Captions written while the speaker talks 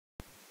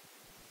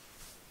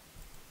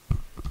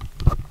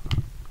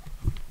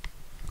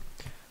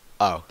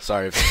Oh,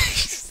 sorry.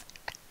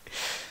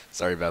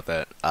 Sorry about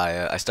that.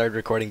 I started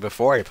recording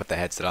before I put the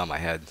headset on my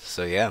head.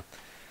 So yeah.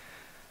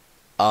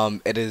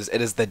 It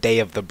is the day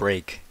of the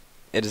break.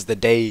 It is the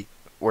day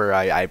where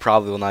I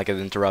probably will not get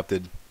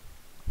interrupted,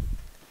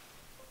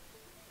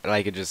 and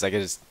I could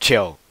just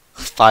chill.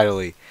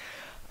 Finally.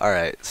 All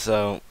right.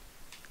 So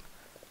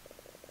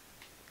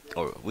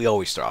we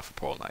always start off with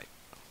Pearl Night.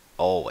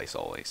 Always,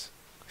 always.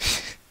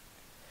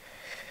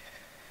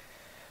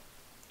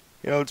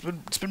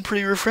 It's been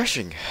pretty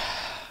refreshing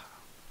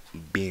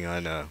being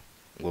on a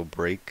little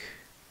break.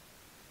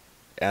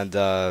 And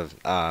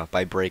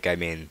by break I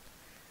mean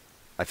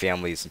my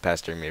family isn't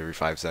pestering me every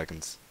 5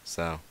 seconds.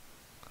 So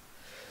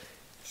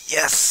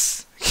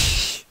yes,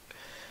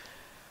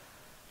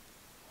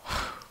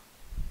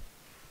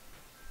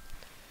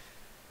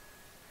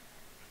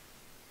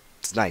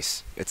 it's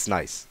nice. It's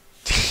nice.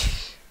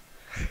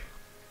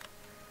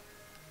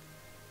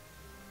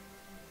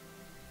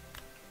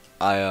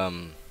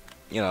 I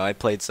I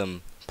played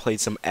some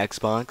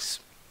Xbox,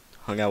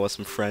 hung out with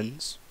some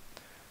friends.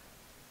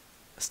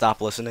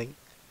 Stop listening.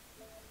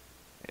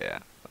 Yeah.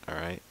 All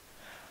right.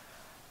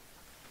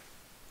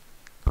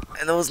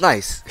 And it was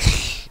nice.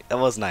 It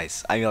was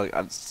nice. I mean, like,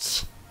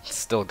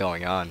 still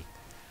going on.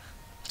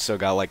 Still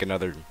got like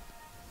another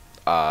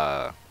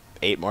uh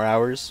 8 more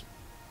hours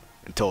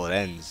until it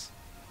ends.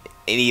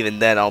 And even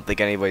then, I don't think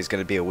anybody's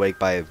gonna be awake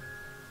by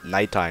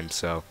nighttime.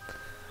 So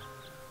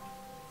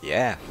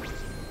yeah.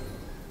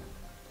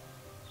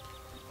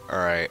 All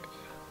right.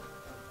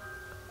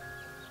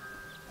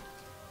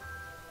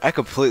 I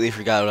completely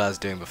forgot what I was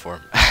doing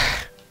before.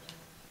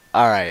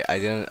 All right. I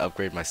didn't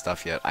upgrade my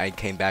stuff yet. I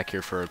came back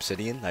here for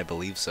obsidian. I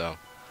believe so.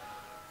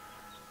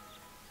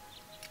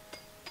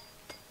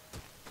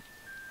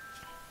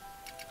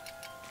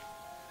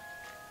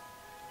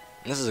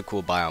 This is a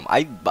cool biome.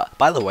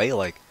 By the way,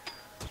 like,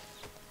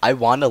 I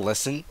want to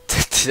listen.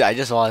 I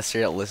just want to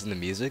straight up listen to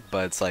music,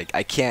 but it's like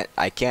I can't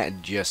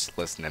just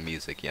listen to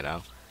music, you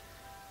know.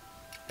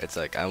 It's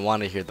like I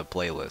want to hear the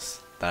playlist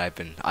that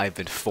I've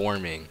been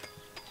forming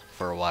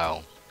for a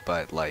while,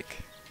 but like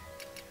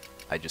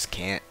I just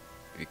can't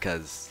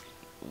because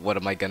what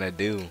am I gonna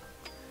do?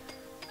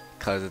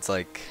 Cause it's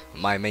like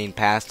my main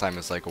pastime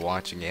is like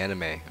watching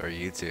anime or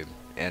YouTube,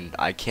 and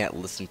I can't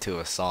listen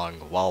to a song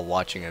while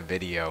watching a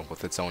video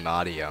with its own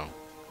audio.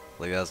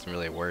 Like that doesn't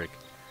really work.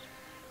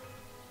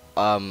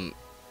 Um,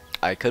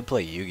 I could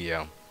play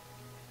Yu-Gi-Oh.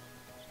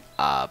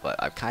 But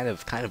I've kind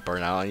of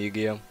burnt out on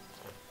Yu-Gi-Oh.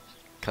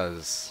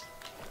 Cause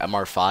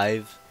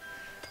MR5.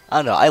 I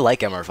don't know. I like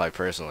MR5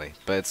 personally,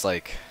 but it's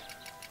like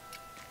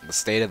the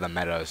state of the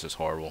meta is just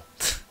horrible.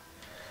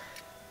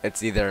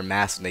 It's either a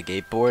mass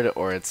negate board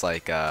or it's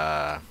like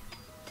or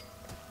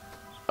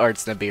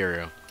it's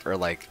Nibiru or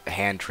like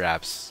hand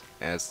traps,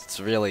 and it's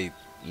really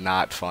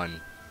not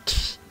fun.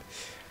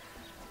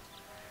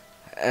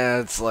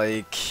 And it's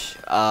like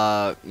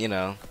I mean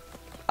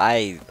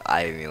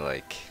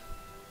like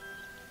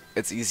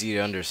it's easy to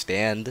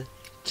understand.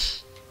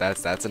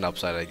 That's an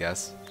upside, I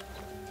guess.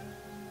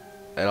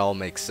 It all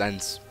makes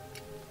sense.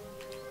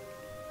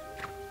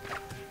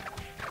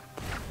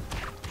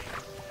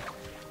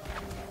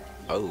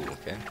 Oh,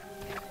 okay.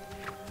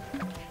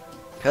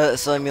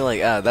 So I mean, like,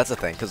 that's the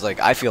thing, cause like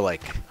I feel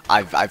like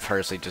I've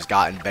personally just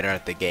gotten better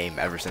at the game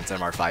ever since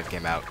MR5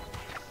 came out.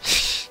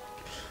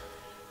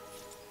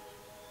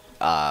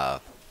 uh,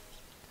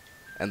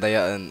 and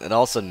and it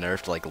also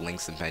nerfed like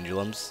links and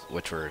pendulums,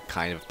 which were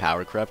kind of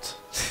power crept.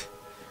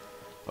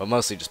 Well,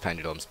 mostly just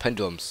pendulums.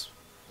 Pendulums.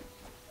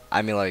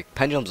 I mean, like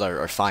pendulums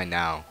are fine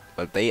now,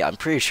 but I'm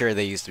pretty sure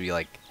they used to be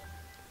like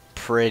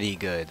pretty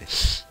good.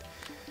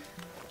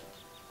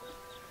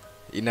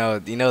 They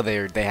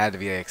had to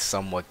be like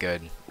somewhat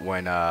good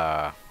when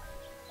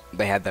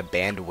they had the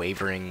banned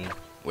wavering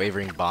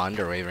bond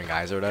or wavering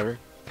eyes or whatever,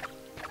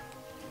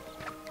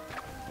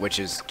 which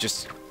is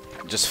just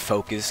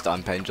focused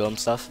on pendulum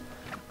stuff.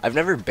 I've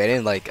never been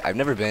in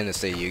a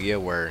say Yu-Gi-Oh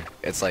where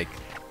it's like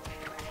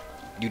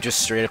you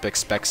just straight up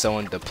expect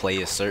someone to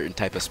play a certain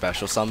type of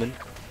special summon.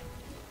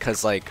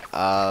 Cause like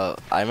I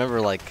remember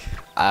like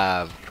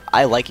I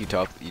like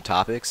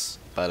Utopics,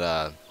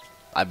 but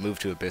I've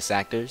moved to Abyss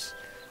Actors.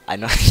 I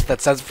know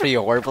that sounds pretty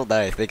horrible now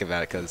that I think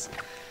about it, cause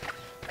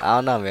I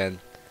don't know, man.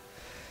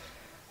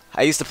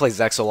 I used to play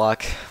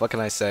Zexalock. What can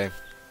I say?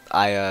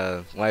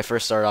 When I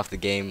first started off the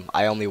game,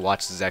 I only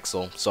watched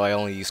Zexal, so I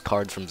only used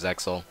cards from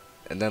Zexal.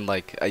 And then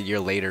like a year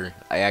later,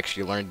 I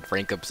actually learned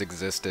rank ups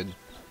existed,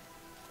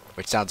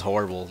 which sounds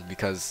horrible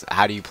because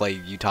how do you play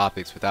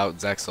Utopics without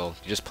Zexal?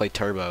 You just play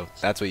Turbo.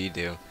 That's what you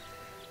do.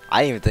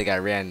 I didn't even think I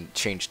ran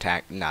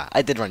Nah,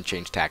 I did run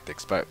Change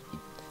Tactics, but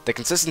the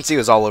consistency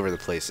was all over the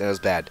place, and it was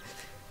bad.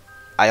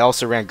 I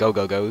also ran Go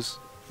Go Go's,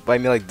 but I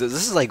mean, like, this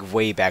is like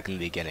way back in the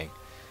beginning.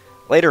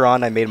 Later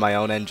on, I made my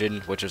own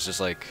engine, which was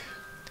just like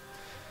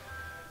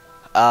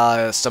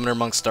Summoner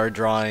Monk Star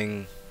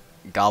Drawing,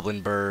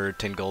 Goblin Bird,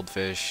 Tin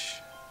Goldfish,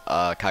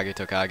 Kage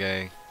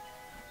Tokage,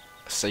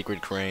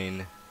 Sacred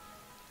Crane,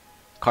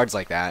 cards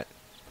like that.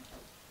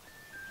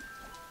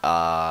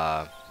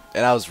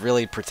 and I was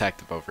really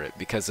protective over it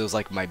because it was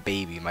like my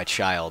baby, my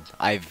child.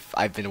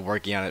 I've been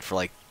working on it for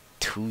like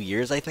 2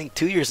 years, I think.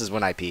 2 years is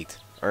when I peaked,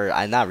 or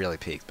I not really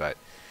peaked, but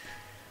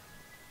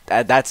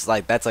that's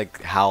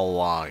like how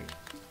long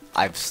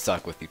I've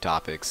stuck with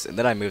Utopics, and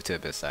then I moved to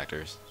Abyss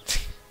Sectors,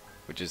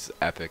 which is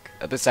epic.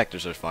 Abyss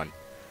Sectors are fun.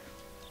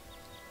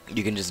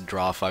 You can just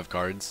draw 5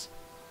 cards.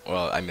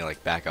 Well, I mean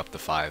like back up to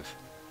 5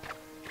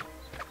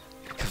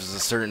 because of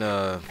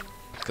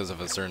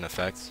a certain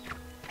effect.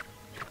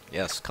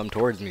 Yes, come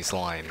towards me,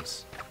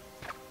 slimes.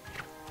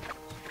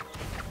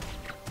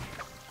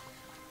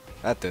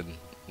 That did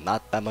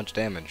not that much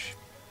damage.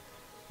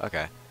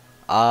 Okay.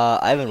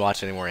 I haven't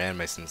watched any more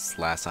anime since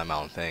last time, I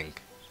don't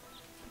think.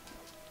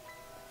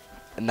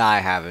 Nah, I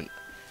haven't.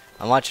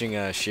 I'm watching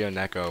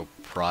Shioneko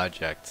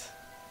Project.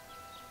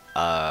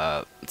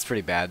 It's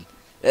pretty bad.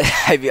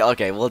 I mean,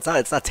 okay, well,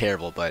 it's not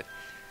terrible, but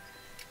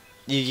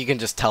you can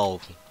just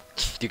tell,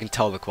 you can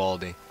tell the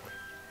quality.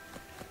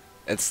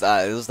 It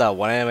was that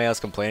one anime I was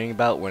complaining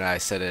about when I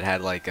said it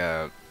had like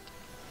an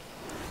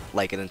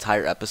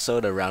entire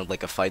episode around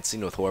like a fight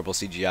scene with horrible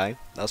CGI.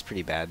 That was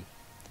pretty bad.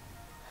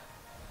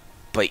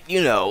 But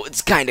you know,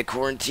 it's kind of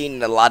quarantine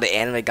and a lot of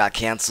anime got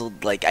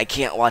canceled. Like, I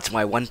can't watch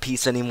my One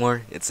Piece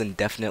anymore. It's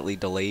indefinitely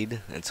delayed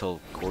until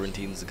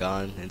quarantine's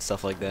gone and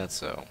stuff like that,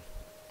 so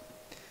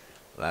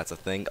that's a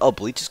thing. Oh,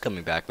 Bleach is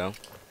coming back though.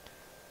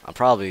 I'm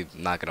probably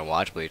not gonna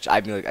watch Bleach.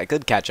 I mean, like, I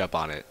could catch up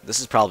on it. This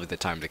is probably the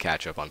time to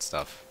catch up on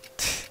stuff.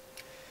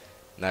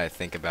 Now that I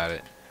think about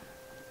it.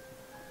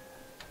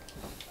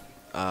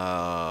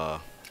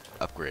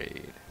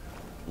 Upgrade.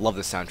 Love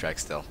the soundtrack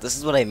still. This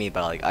is what I mean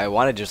by like, I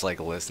want to just like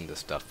listen to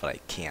stuff, but I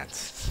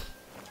can't.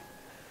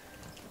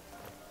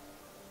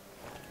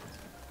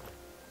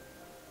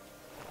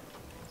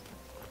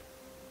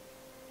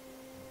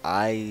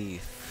 I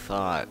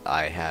thought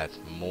I had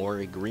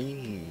more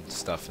green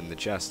stuff in the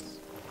chest.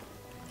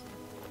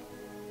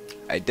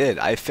 I did.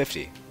 I have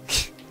 50.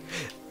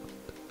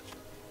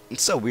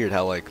 It's so weird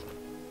how like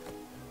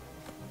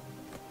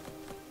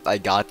I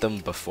got them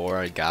before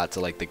I got to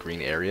like the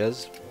green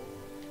areas.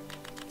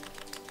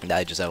 And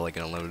I just have like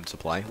an unlimited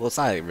supply. Well, it's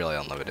not really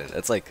unlimited.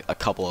 It's like a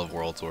couple of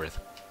worlds worth.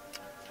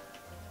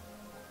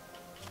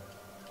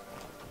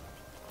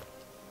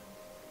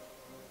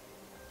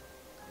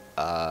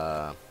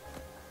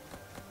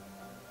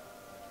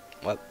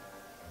 What?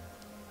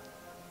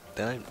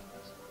 Did I?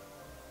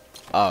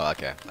 Oh,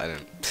 okay. I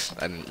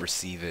didn't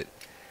receive it.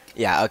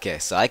 Yeah, okay.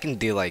 So I can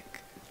do like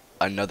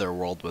another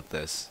world with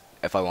this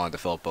if I wanted to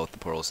fill up both the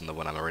portals and the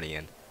one I'm already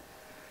in.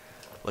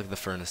 Look at the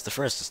furnace. The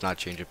furnace does not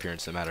change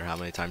appearance no matter how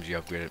many times you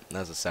upgrade it.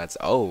 That's a sad.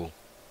 Oh.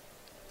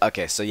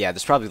 Okay, so yeah,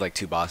 there's probably like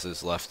 2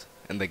 bosses left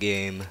in the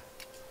game,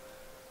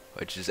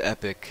 which is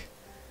epic.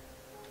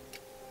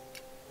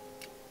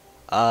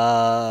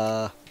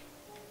 Gold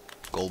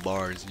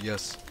bars,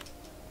 yes.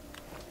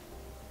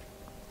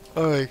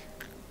 Alright.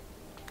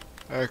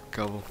 Alright,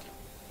 couple.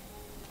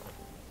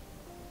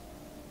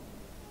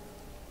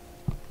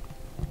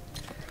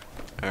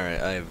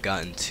 Alright, I have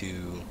gotten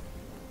 2.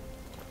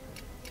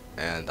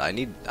 And I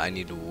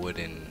need wood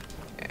and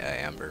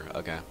amber.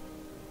 Okay.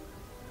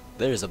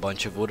 There's a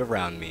bunch of wood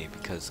around me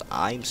because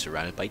I'm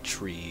surrounded by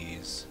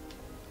trees.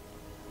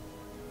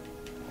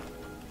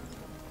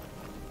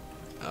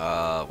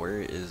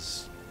 Where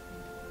is...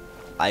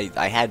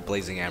 I had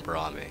blazing amber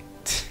on me.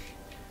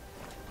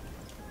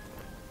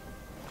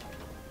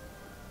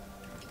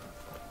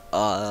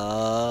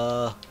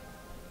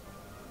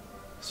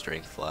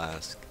 Strength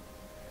flask.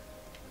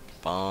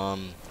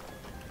 Bomb.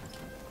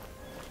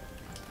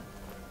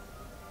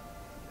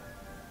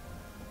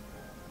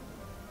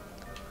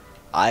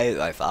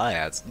 I thought I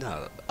had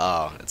no.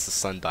 Oh, it's the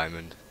sun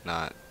diamond,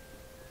 not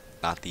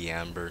the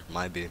amber.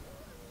 Might be.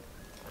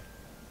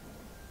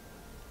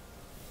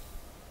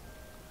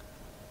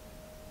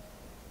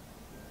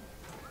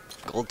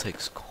 Gold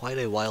takes quite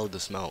a while to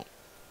smelt.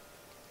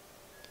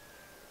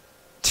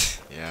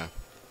 Yeah,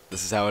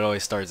 this is how it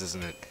always starts,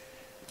 isn't it?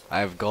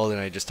 I have gold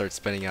and I just start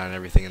spending it on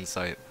everything in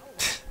sight.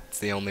 It's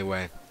the only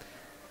way.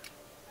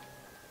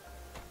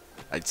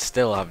 I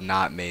still have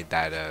not made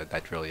that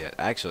that drill yet.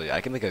 Actually, I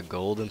can make a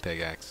golden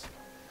pickaxe.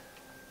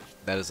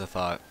 That is a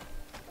thought.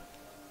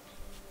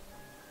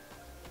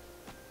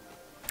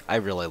 I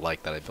really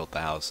like that I built the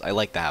house. I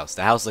like the house.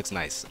 The house looks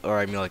nice. Or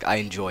I mean, like, I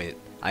enjoy it.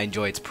 I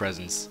enjoy its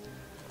presence.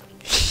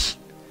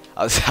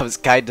 I was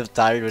kind of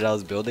tired when I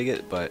was building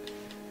it, but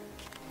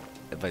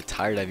by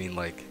tired I mean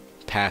like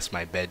past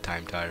my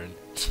bedtime tired.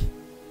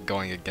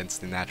 Going against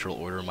the natural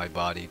order of my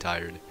body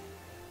tired.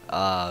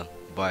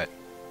 But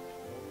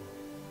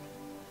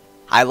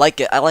I like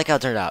it. I like how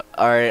it turned out.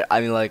 Alright,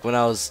 I mean, like, when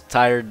I was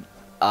tired,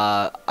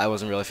 I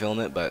wasn't really feeling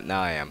it, but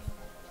now I am.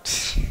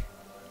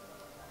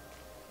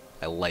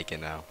 I like it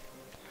now.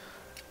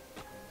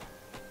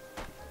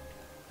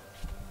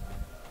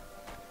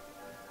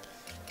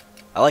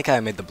 I like how I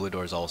made the blue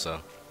doors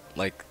also.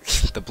 Like,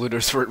 the blue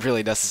doors weren't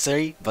really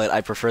necessary, but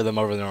I prefer them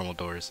over the normal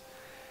doors.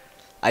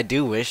 I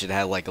do wish it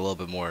had, like, a little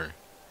bit more.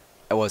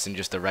 It wasn't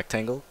just a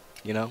rectangle,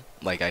 you know?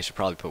 Like, I should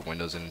probably put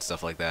windows in and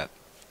stuff like that.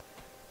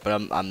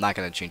 But I'm not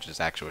gonna change its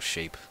actual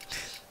shape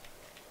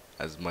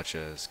as much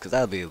as, cause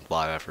that would be a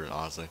lot of effort,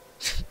 honestly.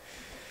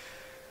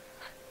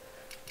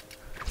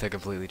 To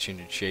completely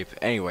change its shape.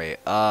 Anyway,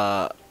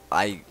 I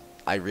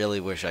really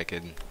wish I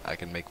could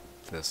make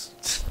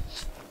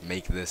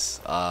this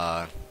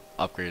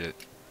upgrade it,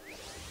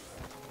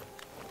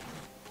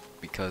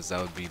 because that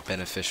would be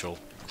beneficial.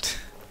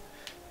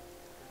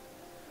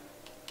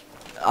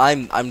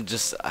 I'm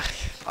just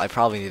I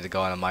probably need to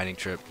go on a mining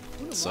trip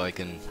so I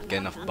can get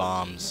enough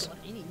bombs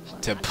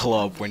to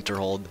blow up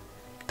Winterhold.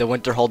 The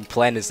Winterhold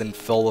plan is in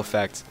full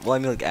effect. Well, I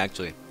mean, like,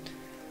 actually,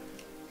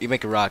 you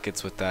make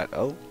rockets with that.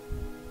 Oh,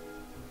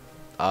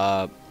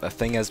 a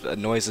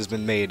noise has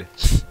been made.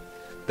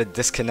 The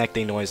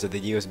disconnecting noise of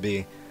the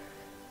USB.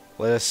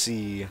 Let us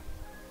see.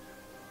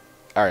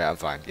 Alright, I'm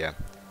fine. Yeah,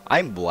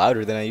 I'm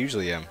louder than I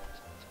usually am.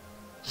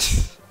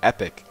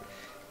 Epic.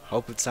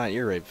 Hope it's not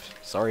ear rape.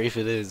 Sorry if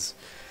it is.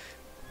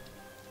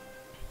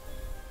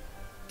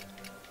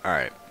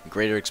 Alright,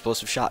 greater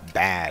explosive shot,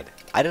 bad.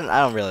 I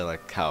don't really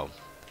like how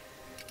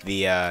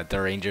the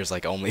Ranger's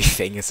like only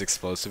thing is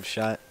explosive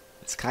shot.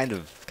 It's kind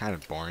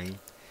of boring.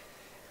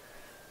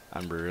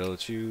 Umbrella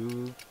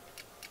Tube.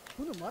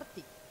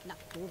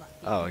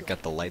 Oh, I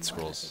got the light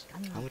scrolls.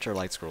 How much are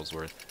light scrolls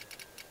worth?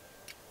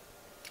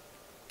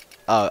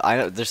 I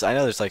know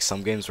there's like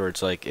some games where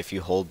it's like if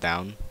you hold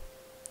down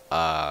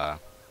on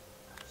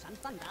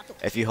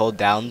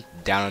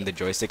the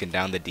joystick and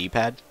down the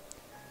D-pad,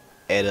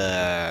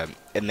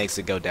 it makes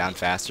it go down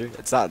faster.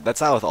 That's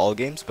not with all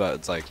games, but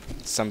it's like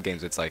some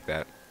games it's like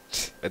that.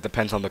 It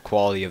depends on the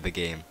quality of the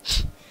game.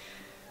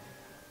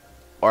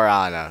 Or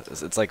I don't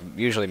know. It's like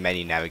usually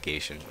menu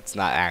navigation. It's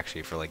not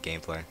actually for like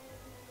gameplay.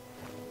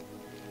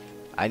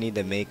 I need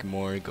to make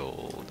more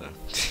gold.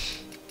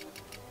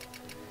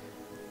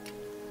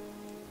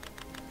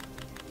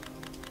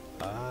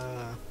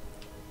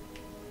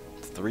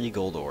 3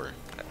 gold ore.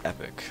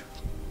 Epic.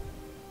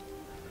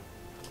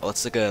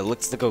 Let's look at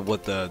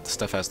what the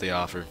stuff has to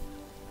offer.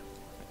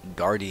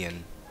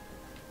 Guardian.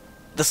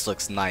 This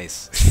looks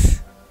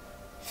nice.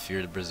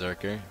 Feared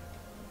Berserker.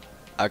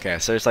 Okay,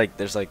 so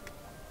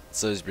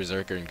there's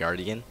Berserker and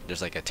Guardian.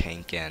 There's like a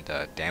tank and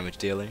damage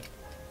dealer.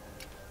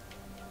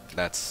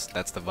 That's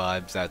the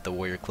vibes that the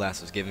warrior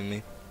class was giving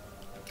me.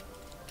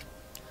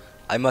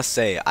 I must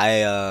say,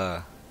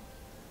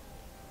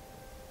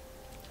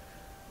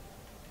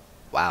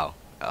 wow,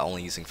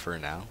 only using fur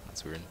now.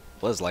 That's weird.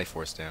 What does Life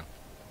Force do?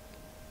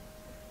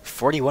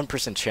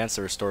 41% chance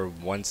to restore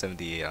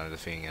 178 on a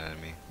defeating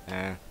enemy.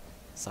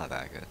 It's not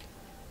that good.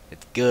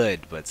 It's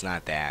good, but it's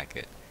not that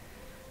good.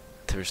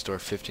 To restore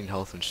 15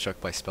 health when struck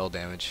by spell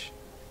damage.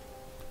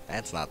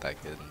 That's not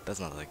that good.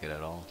 That's not that good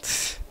at all.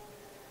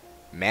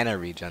 Mana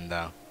regen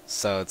though.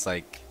 So it's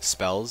like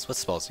spells. What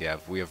spells do you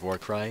have? We have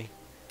Warcry,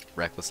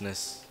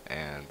 Recklessness,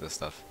 and this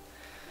stuff.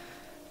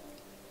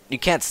 You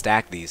can't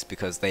stack these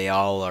because they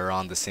all are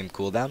on the same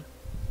cooldown.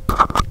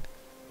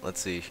 Let's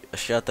see. A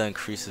shout that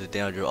increases the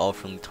damage of all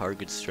from the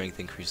target's strength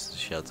increases the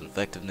shout's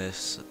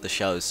effectiveness. The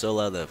shout is so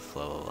loud that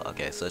flow.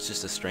 Okay, so it's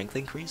just a strength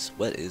increase?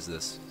 What is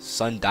this?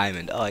 Sun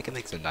Diamond. Oh, I can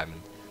make Sun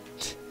Diamond.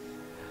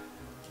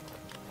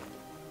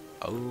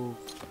 Oh,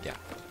 yeah.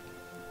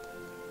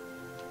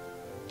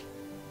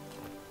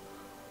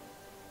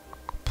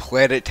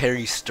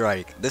 Planetary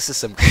Strike. This is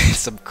some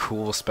some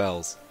cool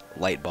spells.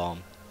 Light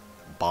Bomb.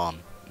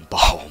 Bomb.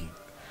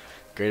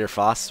 Greater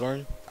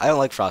Froststorm. I don't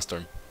like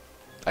Froststorm.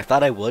 I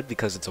thought I would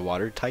because it's a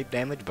water type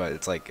damage,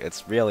 but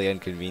it's really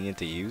inconvenient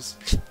to use.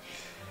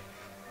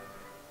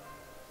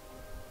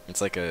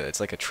 it's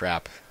like a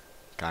trap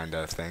kind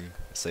of thing,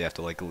 so you have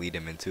to like lead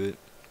him into it.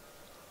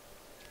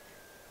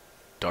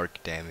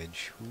 Dark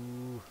damage.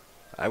 Ooh.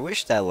 I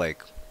wish that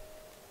like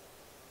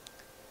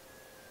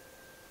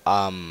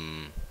all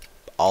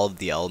of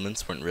the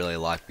elements weren't really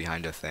locked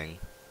behind a thing.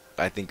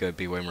 I think it would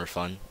be way more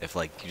fun if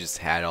like you just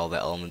had all the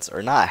elements,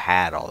 or not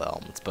had all the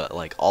elements, but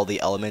like all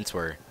the elements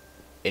were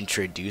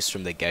introduced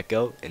from the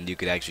get-go, and you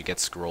could actually get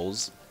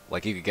scrolls.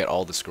 Like you could get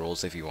all the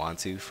scrolls if you want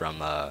to from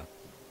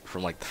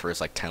like the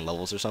first like 10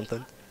 levels or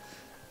something,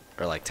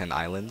 or like 10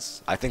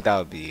 islands. I think that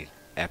would be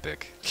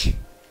epic.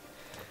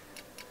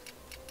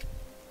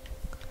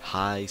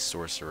 High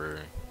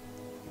Sorcerer,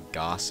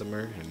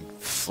 Gossamer, and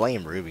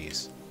Flame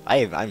Rubies.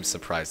 I'm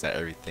surprised that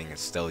everything is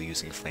still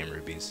using Flame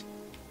Rubies.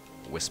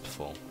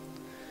 Wispful.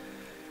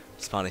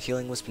 Spawn a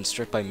Healing Wisp and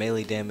struck by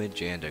melee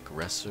damage, and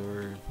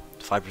Aggressor.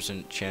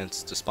 5%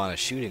 chance to spawn a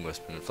Shooting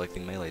Wisp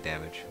inflicting melee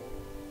damage.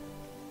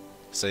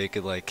 So you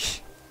could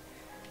like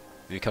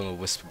become a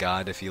Wisp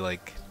God if you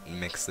like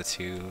mix the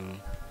two.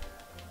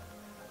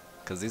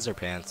 Cause these are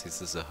pants,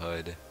 this is a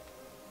hood.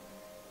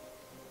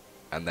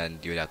 And then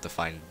you would have to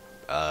find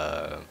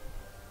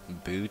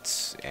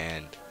boots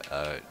and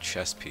a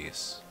chest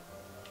piece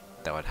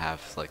that would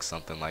have like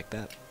something like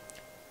that.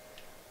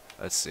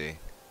 Let's see.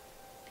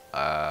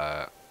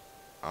 I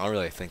don't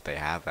really think they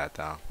have that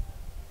though.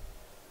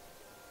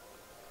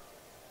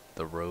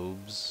 The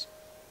robes.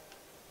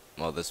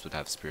 Well, this would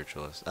have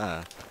spiritualist.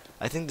 I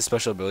think the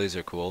special abilities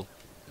are cool,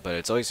 But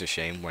it's always a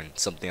shame when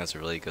something has a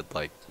really good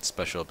like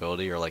special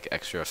ability or like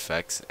extra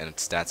effects and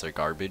its stats are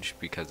garbage,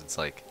 because it's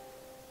like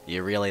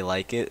you really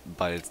like it,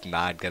 but it's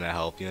not gonna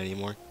help you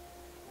anymore.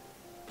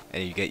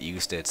 And you get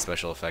used to its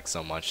special effects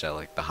so much that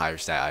like the higher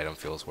stat item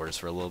feels worse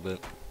for a little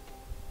bit.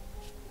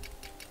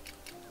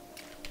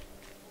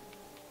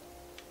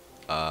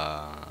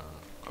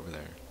 Over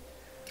there.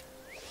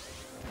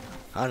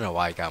 I don't know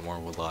why I got more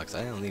wood logs.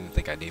 I don't even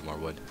think I need more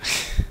wood.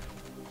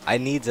 I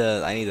need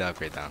to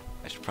upgrade that.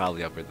 I should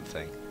probably upgrade the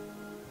thing.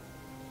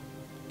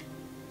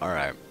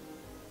 Alright.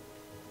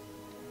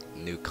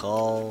 New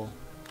call.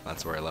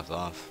 That's where I left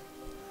off.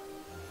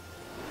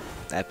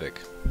 Epic.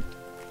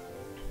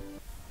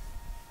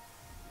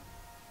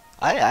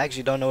 I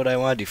actually don't know what I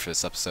want to do for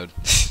this episode.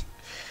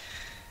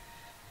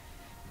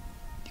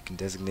 You can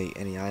designate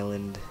any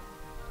island.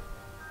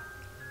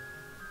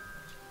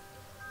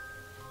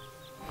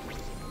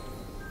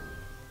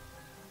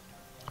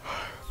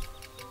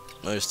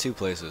 There's two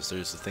places.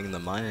 There's the thing in the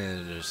mine,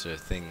 and there's a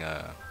thing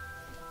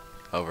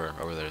over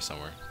there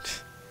somewhere.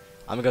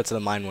 I'm gonna go to the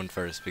mine one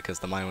first because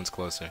the mine one's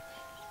closer.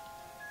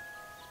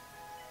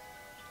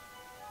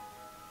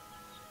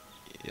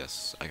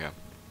 Yes, okay.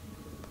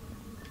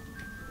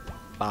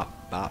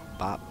 Bop, bop,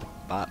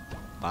 bop, bop,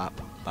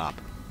 bop, bop.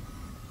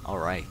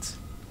 Alright.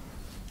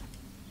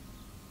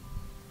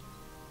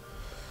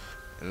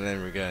 And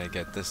then we're gonna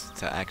get this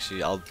to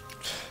actually, I'll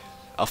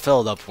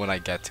fill it up when I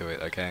get to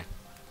it, okay?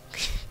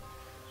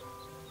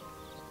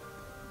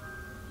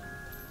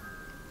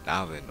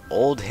 Now then,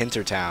 Old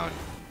Hintertown.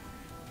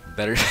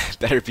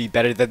 Better be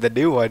better than the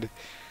new one,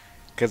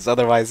 because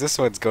otherwise this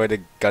one's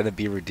gonna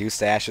be reduced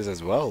to ashes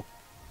as well.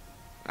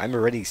 I'm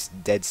already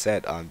dead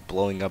set on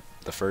blowing up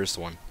the first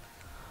one.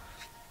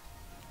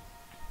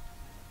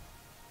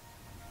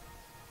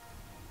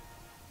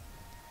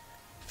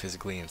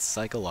 Physically and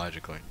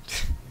psychologically.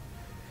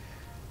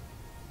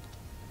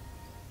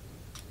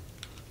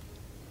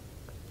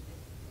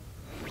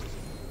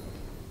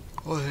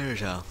 Old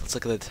Hintertown. Let's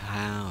look at the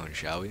town,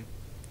 shall we?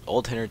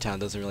 Old Hintertown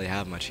doesn't really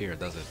have much here,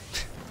 does it?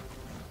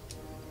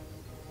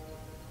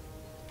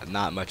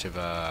 Not much of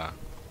a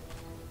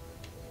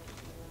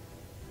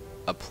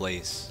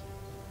place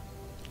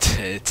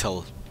to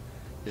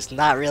it's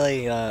not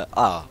really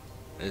oh,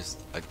 there's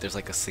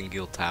like a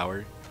single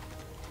tower.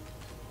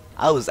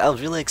 I was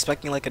really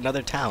expecting like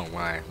another town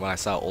when I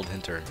saw Old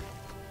Hinter,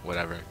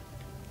 whatever.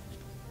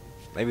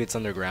 Maybe it's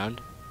underground.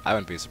 I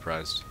wouldn't be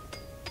surprised.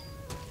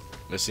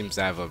 This seems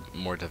to have a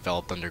more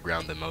developed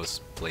underground than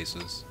most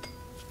places.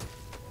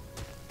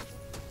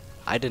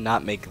 I did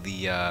not make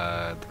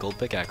the gold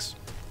pickaxe.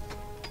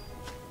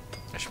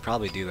 I should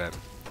probably do that.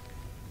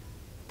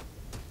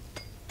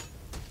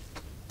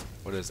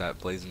 What is that,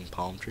 blazing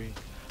palm tree?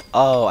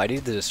 Oh, I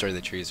need to destroy the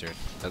trees here.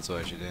 That's what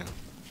I should do.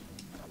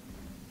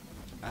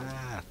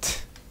 Ah,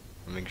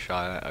 I'm being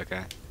shot at.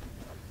 Okay.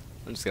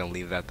 I'm just gonna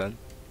leave that then.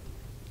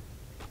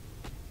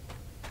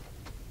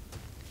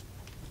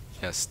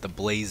 Yes, the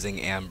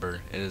blazing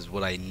amber. It is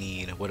what I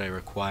need, what I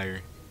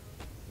require,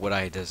 what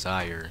I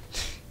desire.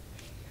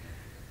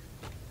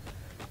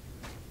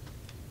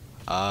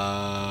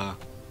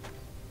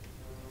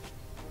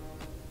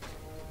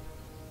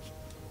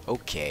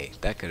 Okay,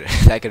 that could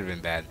that could have been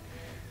bad.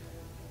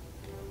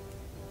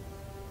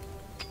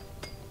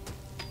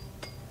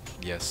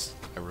 Yes,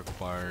 I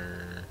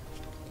require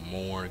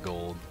more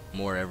gold,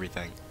 more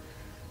everything.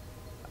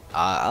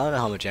 I don't know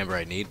how much amber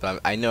I need,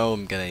 but I know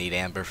I'm gonna need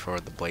amber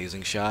for the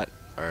blazing shot,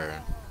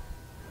 or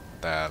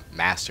the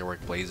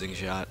masterwork blazing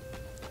shot,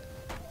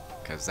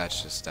 because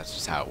that's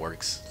just how it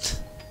works.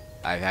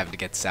 I have to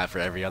get stat for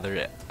every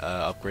other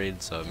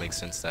upgrade, so it makes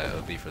sense that it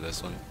would be for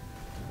this one.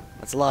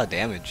 That's a lot of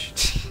damage.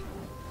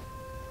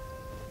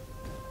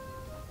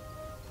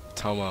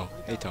 Tomo,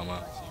 hey Tomo,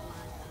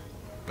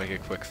 make a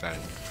quick friend.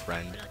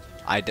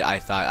 I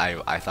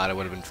thought it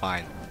would have been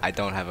fine. I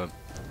don't have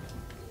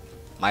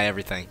my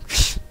everything.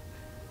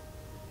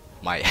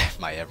 my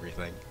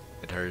everything.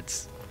 It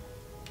hurts.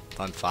 It's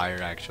on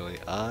fire actually.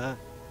 I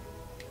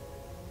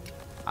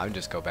would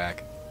just go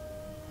back.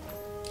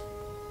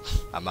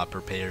 I'm not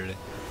prepared.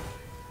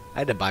 I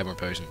had to buy more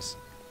potions.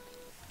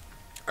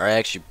 Or I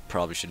actually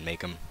probably should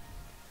make them.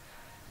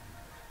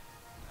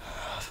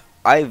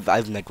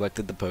 I've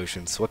neglected the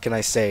potions. What can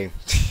I say?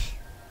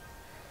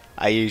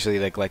 I usually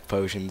neglect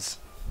potions.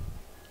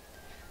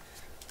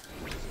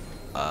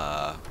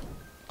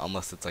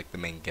 Unless it's like the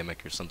main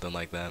gimmick or something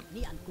like that.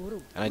 And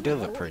I do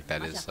have a perk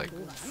that is like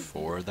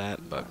for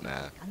that, but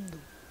nah.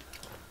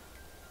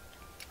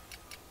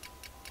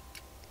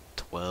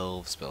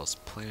 12 spells.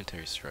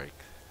 Planetary Strike.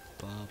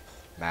 Bob.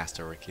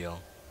 Masterwork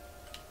Heal.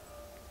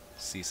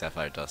 Sea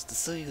Sapphire Dust. This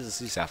still uses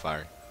Sea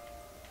Sapphire.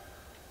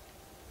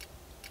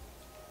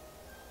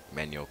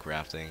 Manual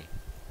crafting.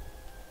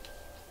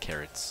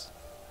 Carrots.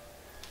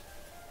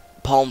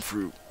 Palm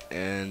fruit.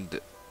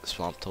 And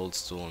swamp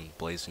toadstool and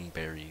blazing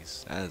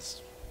berries. That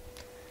is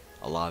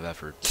a lot of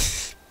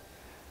effort.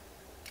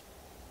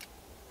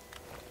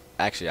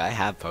 Actually, I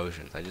have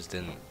potions. I just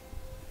didn't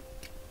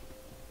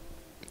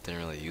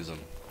really use them.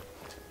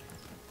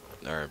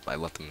 Or I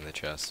left them in the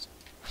chest.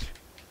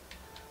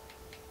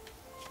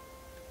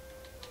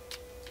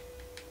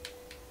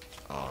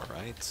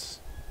 Alright.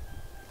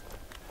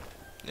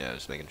 Yeah,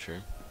 just making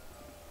sure.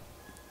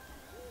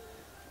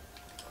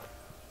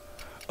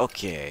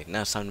 Okay,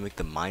 now it's time to make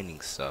the mining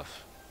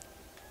stuff.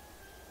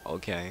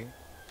 Okay.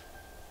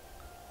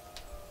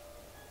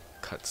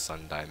 Cut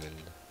sun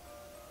diamond.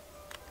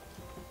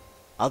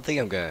 I don't think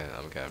I'm gonna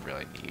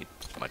really need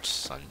much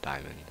sun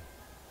diamond.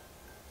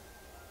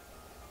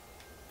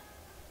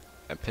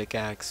 A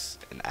pickaxe,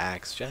 an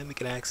axe. Should I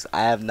make an axe?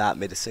 I have not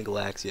made a single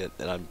axe yet,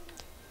 and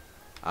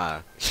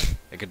I'm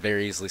it could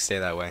very easily stay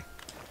that way.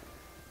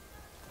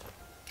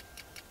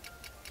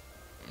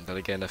 Did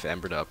I get enough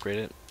ember to upgrade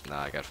it?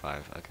 Nah, I got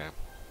 5. Okay.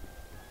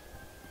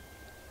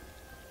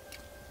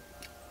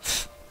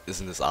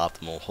 Isn't this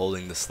optimal?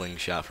 Holding the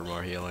slingshot for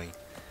more healing.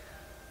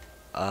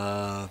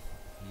 Old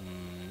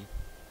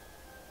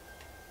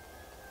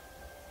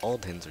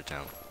Hinzer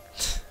Town.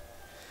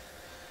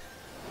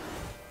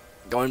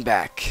 Going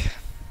back.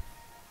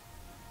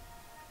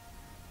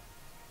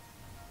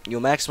 You'll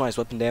maximize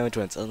weapon damage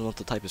when its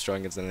elemental type is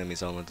strong against an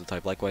enemy's elemental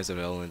type. Likewise, if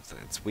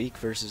it's weak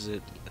versus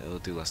it, it'll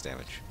do less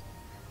damage.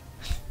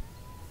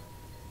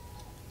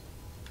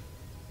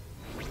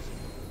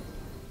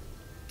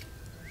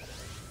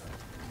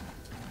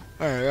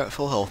 Alright, I got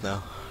full health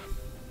now.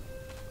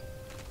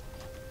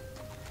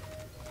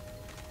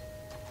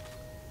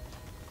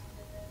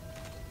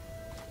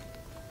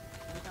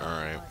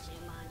 Alright.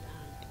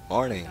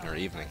 Morning or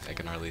evening, I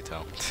can hardly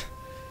tell.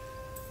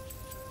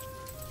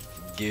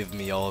 Give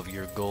me all of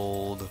your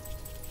gold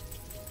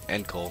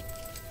and coal.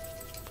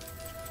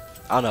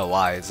 I don't know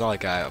why, it's not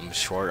like I'm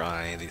short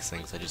on any of these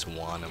things, I just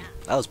want them.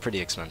 That was pretty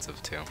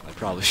expensive too, I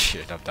probably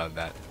shouldn't have done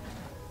that.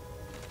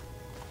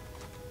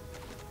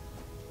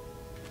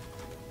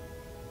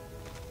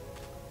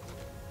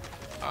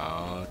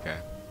 Oh, okay.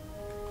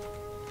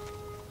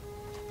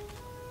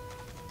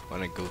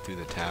 Wanna go through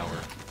the tower.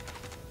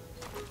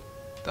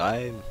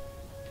 I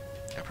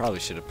probably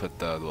should have put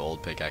the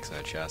old pickaxe in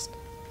a chest.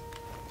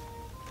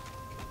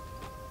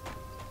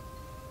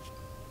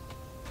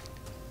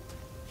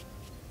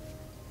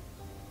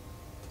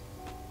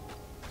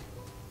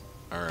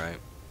 Alright.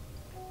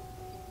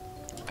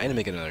 I need to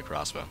make another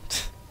crossbow.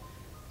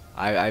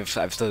 I've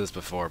said this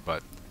before,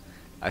 but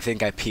I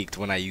think I peaked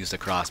when I used a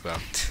crossbow.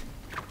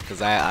 Because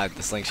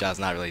the slingshot's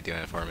not really doing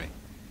it for me.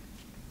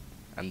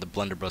 And the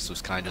blunderbuss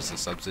was kind of just a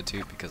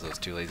substitute because I was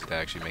too lazy to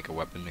actually make a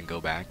weapon and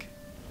go back.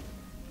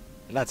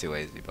 Not too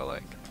lazy, but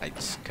like, I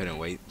just couldn't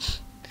wait.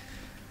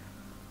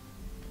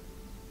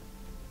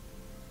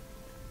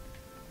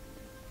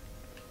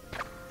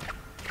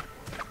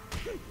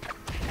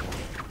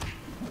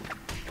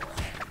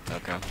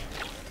 Okay.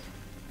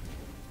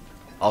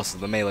 Also,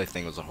 the melee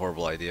thing was a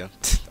horrible idea.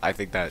 I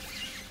think that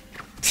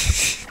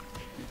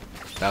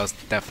that was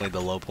definitely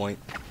the low point.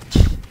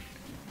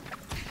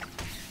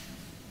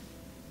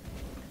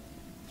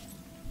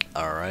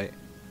 Alright.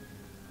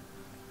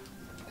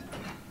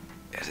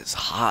 It is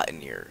hot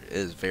in here. It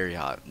is very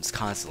hot. It's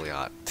constantly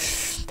hot.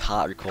 It's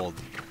hot or cold.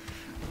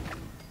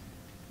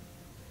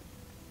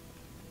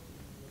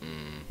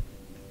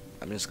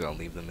 I'm just gonna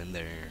leave them in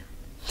there.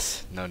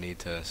 No need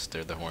to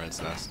stir the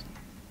hornet's nest.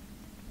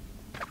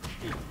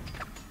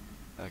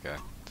 Okay.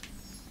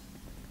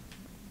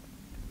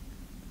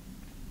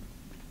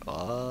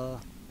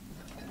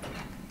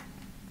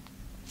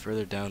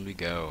 Further down we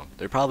go.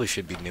 There probably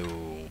should be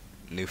new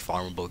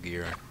farmable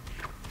gear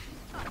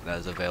that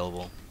is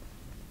available.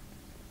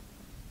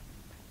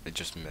 It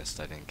just missed.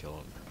 I didn't kill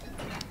him.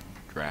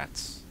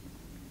 Rats.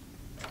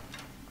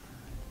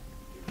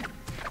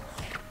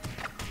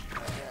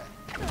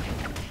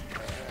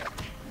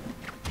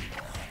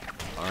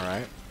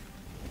 Alright.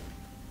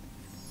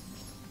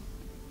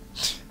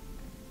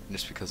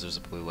 Just because there's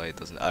a blue light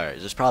doesn't... Alright,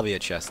 there's probably a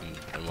chest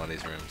in one of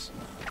these rooms.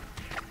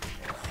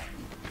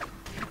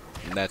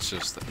 And that's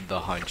just the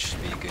hunch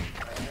speaking.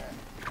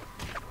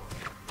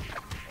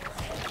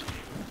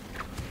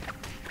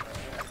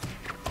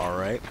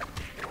 Alright.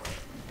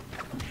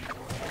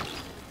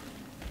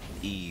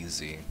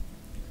 Easy.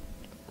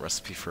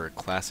 Recipe for a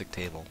classic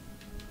table.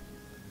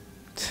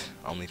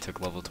 Only took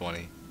level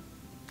 20.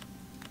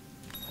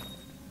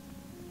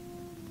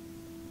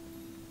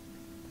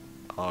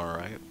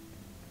 Alright.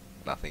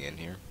 Nothing in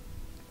here.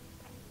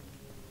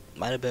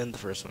 Might have been the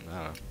first one,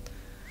 I don't know.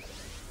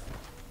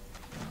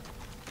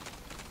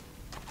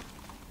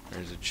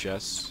 There's a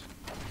chest.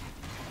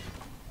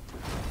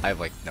 I have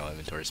like no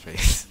inventory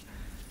space.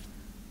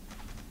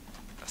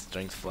 A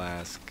strength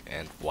flask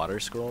and water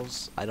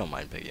scrolls. I don't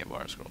mind picking up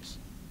water scrolls.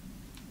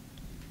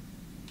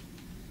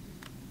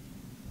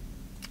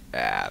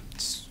 Ah,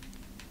 it's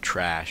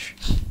trash.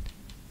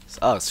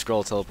 Oh,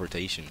 scroll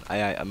teleportation.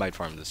 I might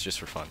farm this just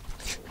for fun.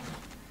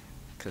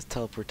 Because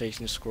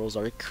teleportation scrolls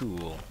are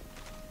cool.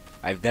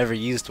 I've never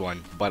used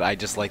one, but I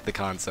just like the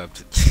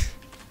concept.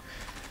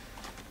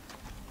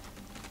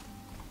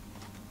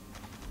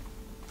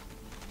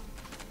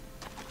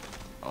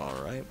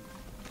 Alright.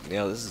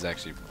 Yeah, this is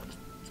actually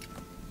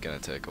gonna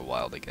take a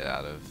while to get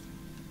out of.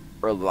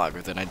 Or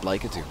longer than I'd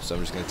like it to, so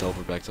I'm just gonna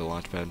teleport back to the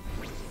launch pad.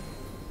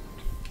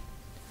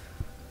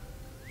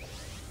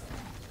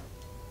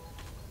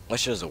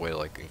 Unless there's a way to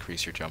like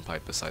increase your jump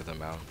height beside the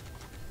mountain.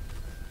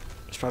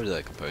 There's probably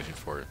like a potion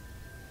for it.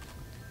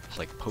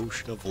 Like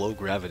potion of low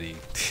gravity.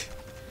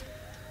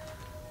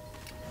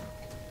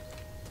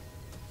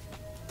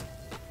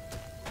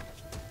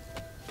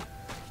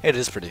 It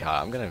is pretty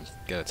hot. I'm gonna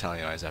get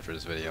Italian eyes after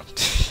this video.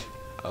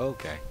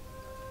 Okay.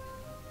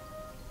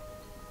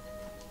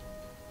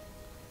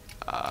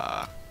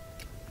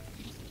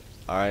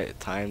 Alright,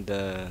 time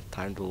to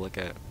look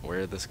at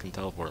where this can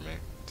teleport me.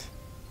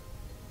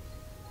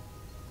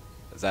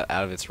 Is that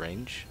out of its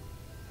range?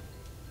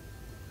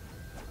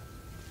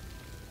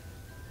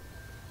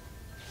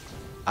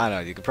 I don't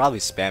know, you could probably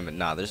spam it.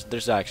 Nah, there's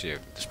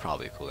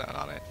probably a cooldown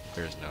on it.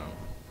 There's no.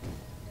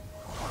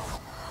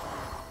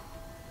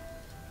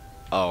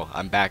 Oh,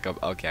 I'm back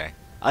up. Okay.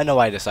 I know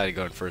why I decided to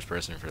go in first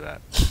person for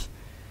that.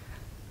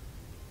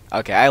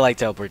 Okay, I like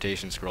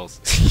teleportation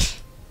scrolls.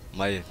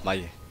 my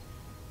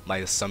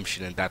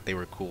assumption in that they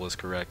were cool is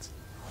correct.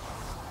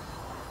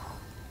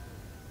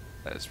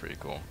 That is pretty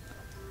cool.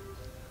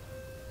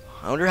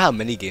 I wonder how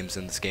mini games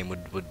in this game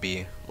would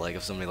be like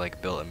if somebody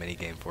like built a mini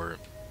game for it.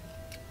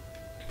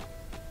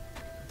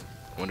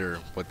 I wonder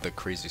what the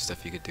crazy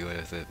stuff you could do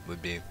with it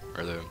would be,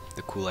 or the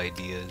cool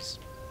ideas.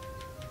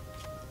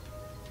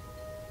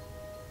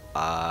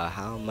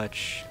 How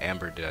much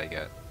amber did I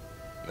get?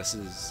 This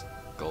is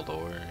gold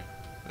ore.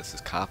 This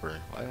is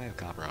copper. Why do I have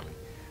copper on me?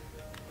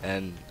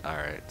 And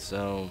alright,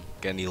 so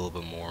gonna need a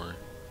little bit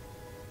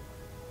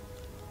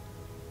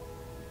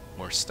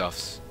more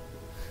stuffs.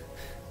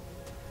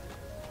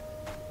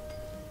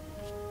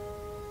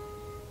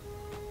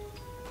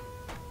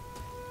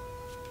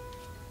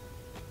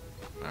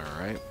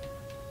 Alright.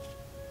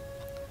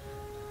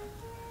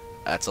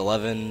 That's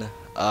 11.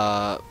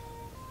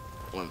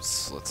 Let's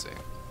see.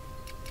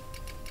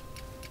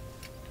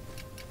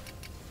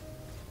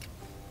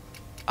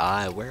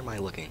 Where am I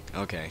looking?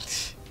 Okay.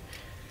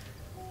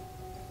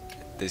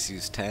 This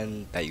used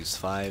 10, that used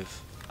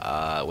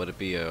 5. Would it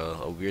be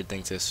a weird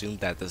thing to assume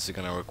that this is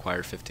gonna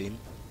require 15?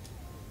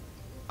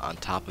 On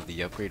top of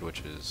the upgrade,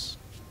 which is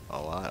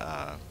a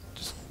lot.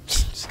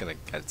 Just gonna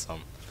get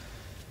some.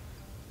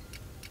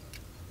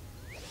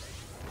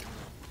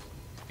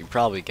 You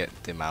probably get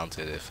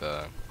demounted if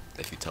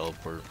you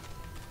teleport.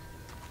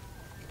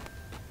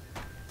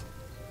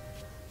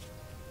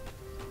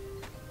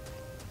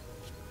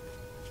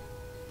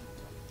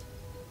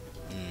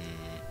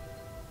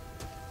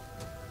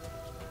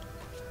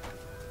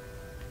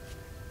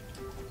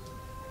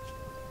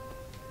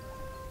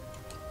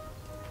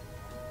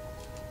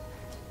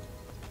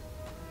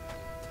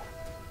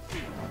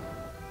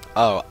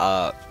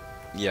 Oh,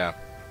 yeah.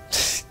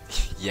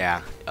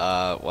 Yeah,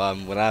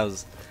 when I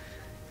was...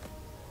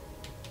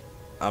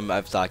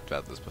 I've talked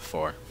about this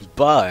before,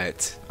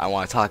 but I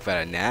want to talk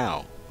about it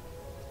now,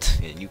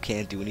 and you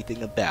can't do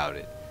anything about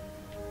it.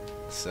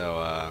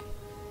 So,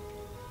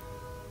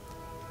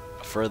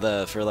 for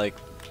like,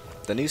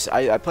 the new...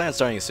 I plan on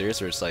starting a series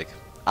where it's like,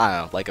 I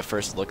don't know, like a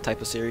first look type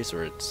of series,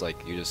 where it's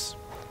like, you just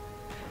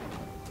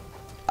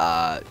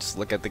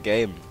look at the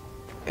game,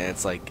 and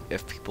it's like,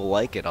 if people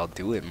like it, I'll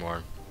do it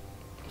more.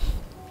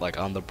 Like,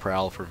 on the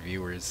prowl for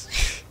viewers.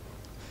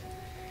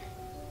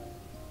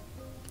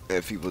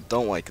 If people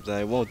don't like it, then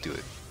I won't do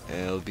it.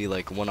 And it'll be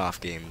like one-off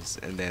games,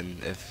 and then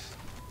if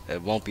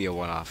it won't be a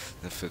one-off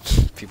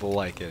if people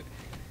like it.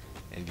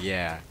 And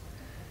yeah,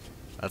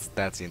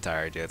 that's the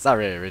entire idea. It's not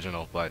really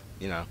original, but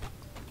you know,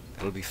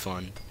 it'll be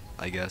fun,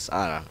 I guess.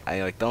 I don't know.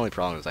 I like the only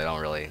problem is I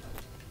don't really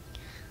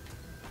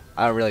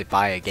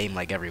buy a game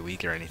like every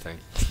week or anything,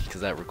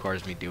 because that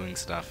requires me doing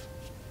stuff.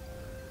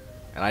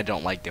 And I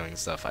don't like doing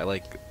stuff. I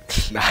like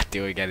not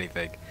doing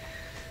anything.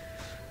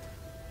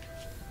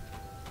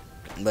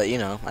 But you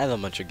know, I have a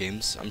bunch of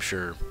games. I'm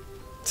sure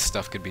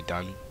stuff could be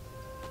done.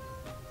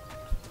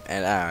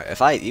 And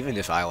even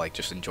if I like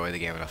just enjoy the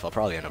game enough, I'll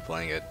probably end up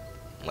playing it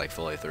like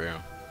fully through.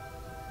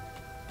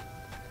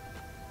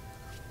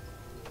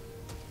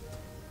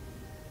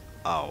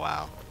 Oh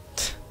wow.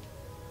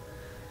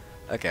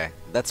 Okay,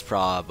 that's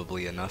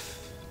probably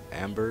enough.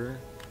 Amber,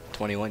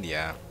 21,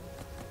 yeah.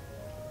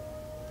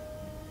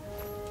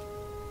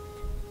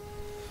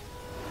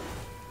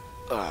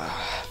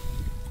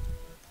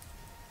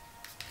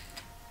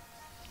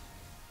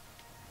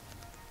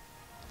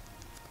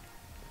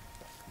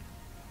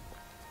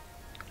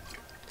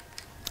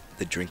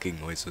 The drinking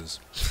noises.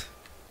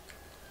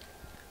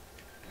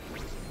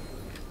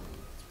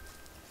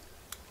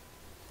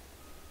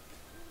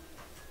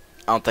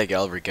 I don't think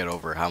I'll ever get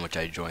over how much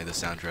I enjoy the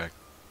soundtrack.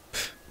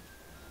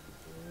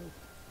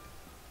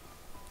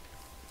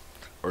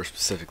 Or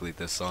specifically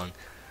this song.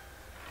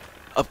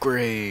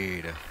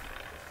 Upgrade!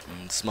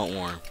 Smelt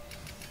Worm.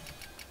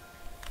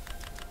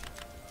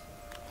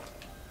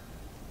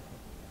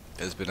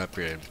 Has been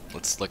upgraded.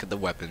 Let's look at the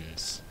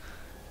weapons.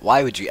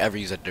 Why would you ever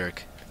use a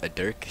dirk? A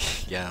dirk?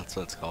 Yeah, that's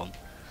what it's called.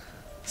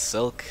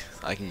 Silk.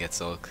 I can get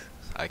silk.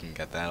 I can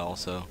get that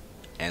also.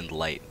 And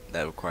light.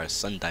 That requires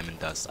sun diamond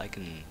dust. I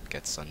can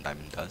get sun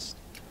diamond dust.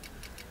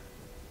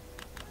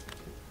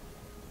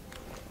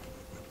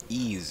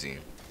 Easy.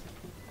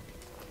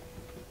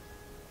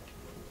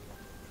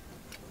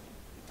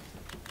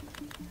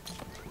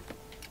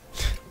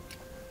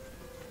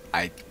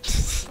 I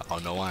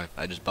don't know why.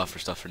 I just buffer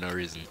stuff for no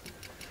reason.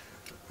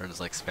 Or just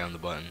like spam the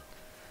button.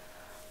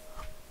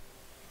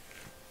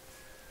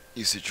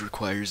 Usage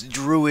requires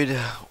druid.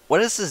 What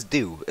does this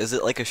do? Is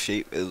it like a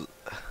shape?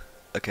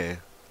 Okay.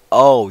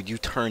 Oh, you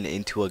turn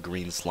into a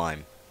green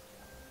slime.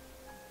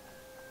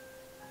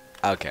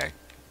 Okay.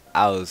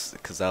 I was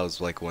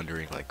like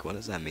wondering like what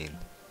does that mean?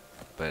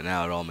 But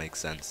now it all makes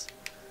sense.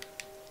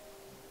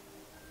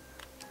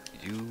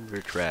 You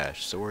were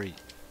trash. So were you.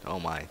 Oh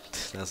my.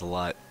 That's a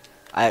lot.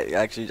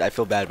 I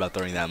feel bad about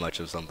throwing that much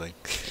of something.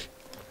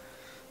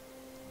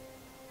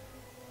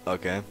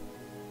 Okay.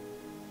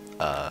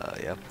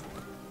 Yep.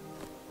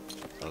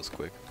 That was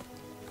quick.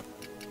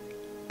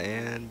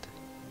 And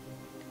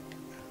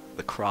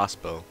the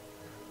crossbow.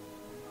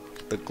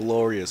 The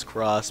glorious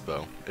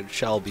crossbow. It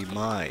shall be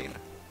mine.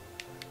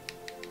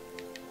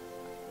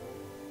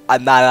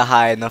 I'm not a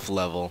high enough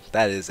level.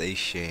 That is a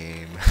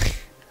shame.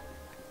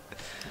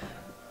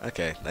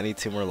 Okay, I need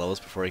 2 more levels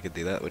before I can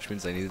do that, which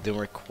means I need to do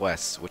more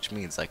quests, which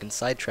means I can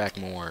sidetrack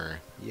more.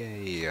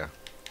 Yay.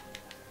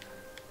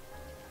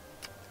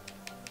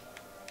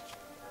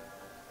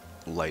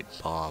 Light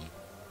bomb.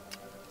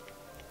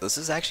 Does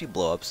this actually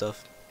blow up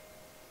stuff?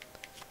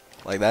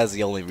 Like, that is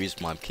the only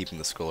reason why I'm keeping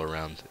the scroll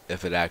around,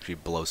 if it actually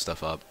blows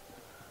stuff up.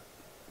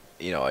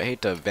 You know, I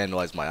hate to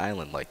vandalize my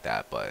island like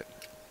that, but...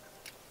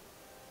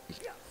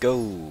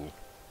 Go!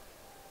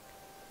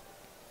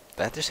 Did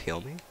that just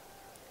heal me?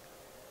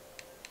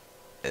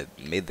 It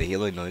made the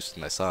healing noise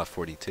and I saw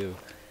 42.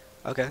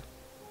 Okay.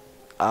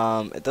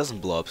 It doesn't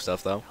blow up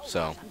stuff though,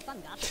 so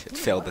it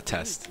failed the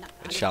test.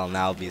 It shall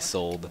now be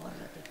sold.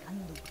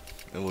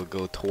 It will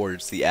go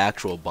towards the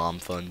actual bomb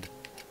fund.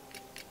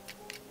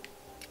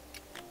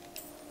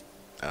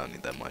 I don't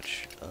need that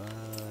much.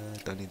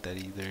 Don't need that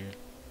either.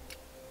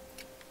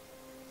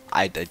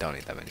 I don't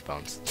need that many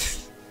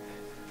bones.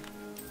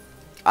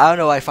 I don't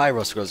know why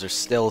Fire Scrolls are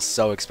still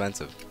so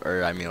expensive.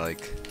 Or, I mean,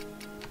 like,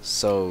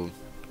 so...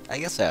 I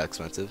guess they're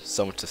expensive.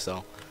 So much to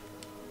sell.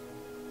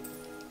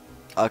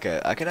 Okay,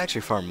 I could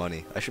actually farm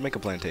money. I should make a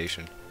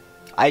plantation.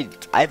 I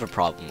have a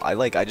problem.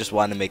 I just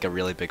want to make a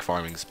really big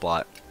farming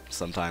spot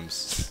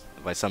sometimes.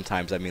 By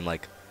sometimes I mean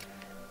like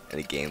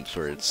any games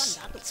where it's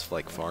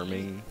like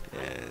farming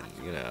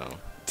and you know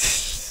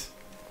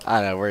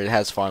I don't know, where it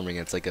has farming,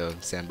 it's like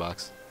a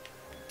sandbox.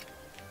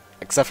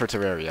 Except for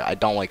Terraria. I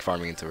don't like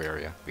farming in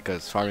Terraria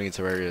because farming in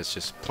Terraria is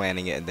just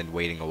planning it and then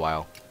waiting a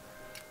while.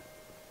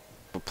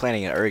 But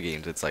planning in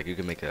games, it's like you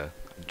can make a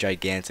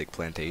gigantic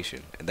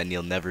plantation and then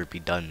you'll never be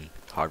done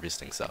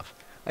harvesting stuff.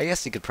 I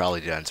guess you could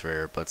probably do that in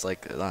Terraria, but it's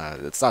like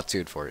it's not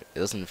tuned for it. It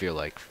doesn't feel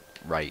like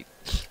right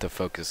to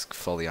focus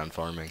fully on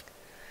farming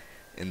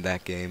in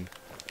that game.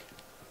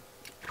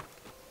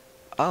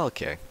 Oh,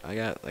 okay. I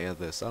got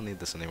this. I don't need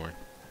this anymore.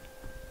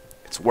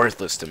 It's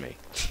worthless to me.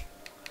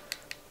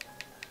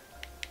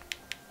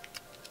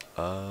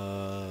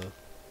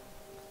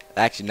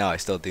 Actually, no, I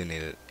still do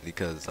need it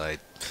because I'm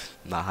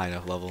not high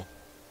enough level.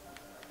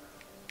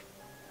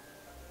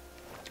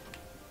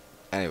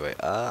 Anyway,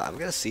 I'm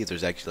gonna see if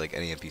there's actually like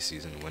any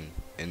NPCs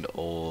in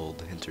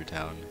old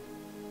Hintertown.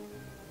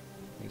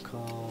 You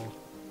call.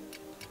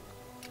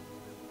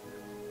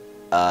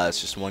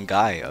 It's just one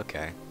guy.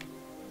 Okay.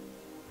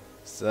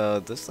 So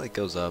this like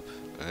goes up,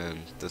 and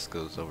this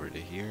goes over to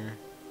here.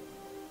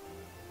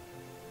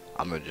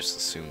 I'm gonna just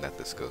assume that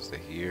this goes to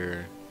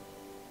here,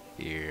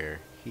 here,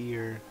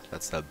 here.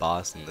 That's the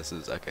boss, and this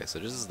is okay. So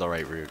this is the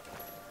right route.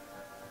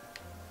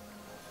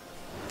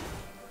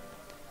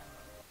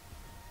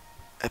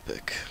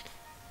 Epic.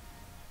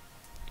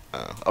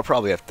 I'll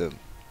probably have to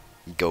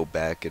go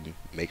back and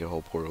make a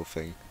whole portal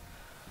thing.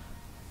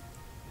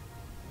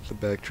 The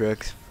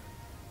backtrack.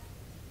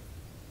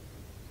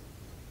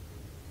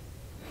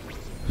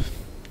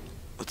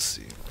 Let's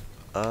see.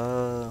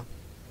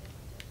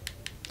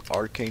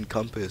 Arcane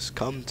Compass,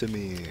 come to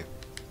me.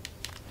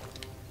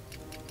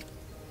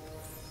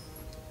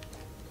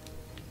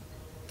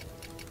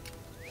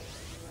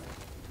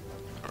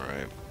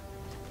 Alright.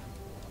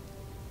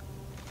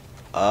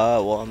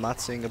 Well, I'm not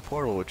seeing a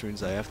portal, which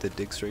means I have to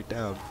dig straight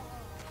down.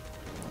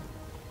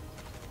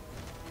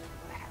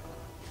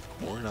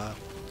 Or not.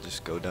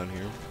 Just go down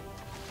here.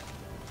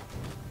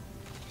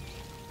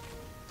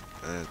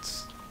 And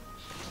it's...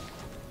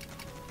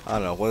 I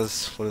don't know, what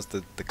does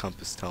the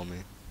compass tell me?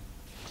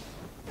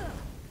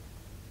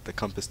 The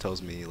compass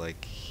tells me,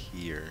 like,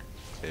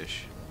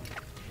 here-ish.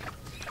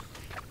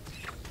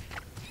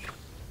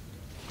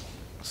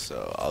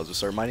 So, I'll just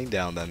start mining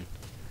down then.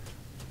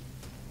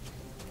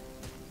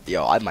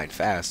 Yo, I mine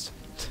fast.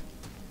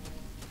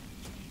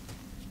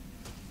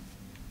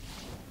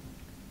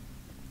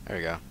 There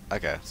we go.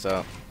 Okay,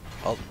 so...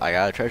 Oh, I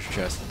got a treasure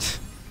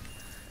chest.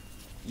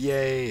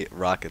 Yay!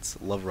 Rockets.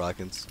 Love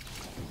rockets.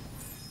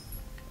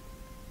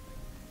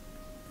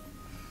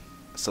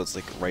 So it's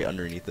like right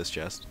underneath this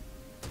chest.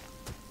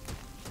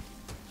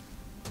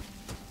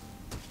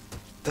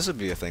 This would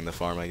be a thing to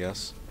farm, I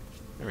guess.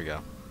 There we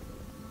go.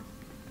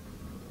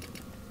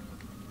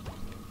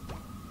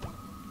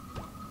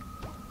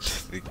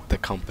 The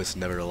compass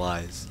never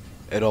lies.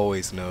 It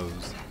always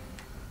knows.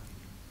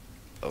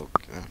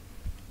 Okay.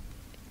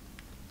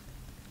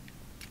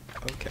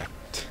 Okay.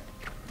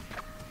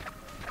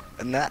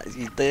 And that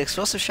the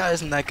explosive shot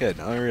isn't that good.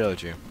 I'm real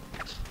with you.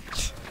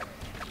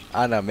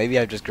 I don't know. Maybe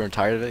I've just grown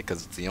tired of it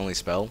because it's the only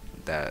spell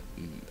that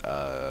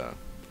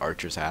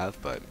archers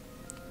have, but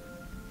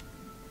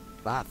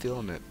not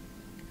feeling it.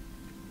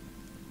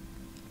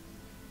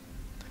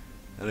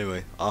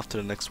 Anyway, off to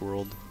the next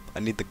world. I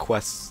need the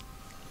quests.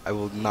 I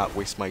will not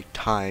waste my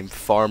time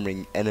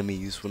farming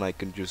enemies when I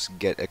can just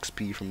get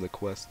XP from the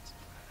quests.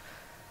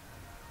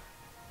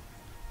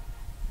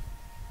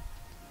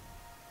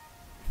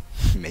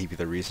 Maybe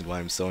the reason why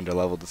I'm so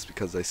underleveled is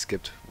because I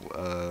skipped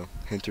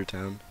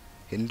Hintertown.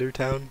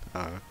 Hindertown?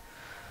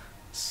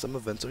 Some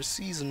events are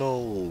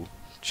seasonal.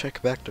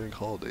 Check back during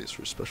holidays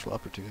for special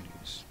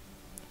opportunities.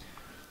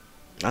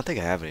 I don't think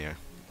I have any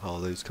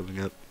holidays coming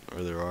up,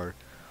 or there are.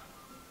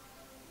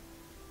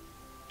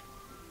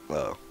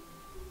 Well,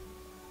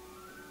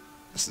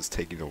 this is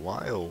taking a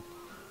while.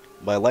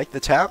 But I like the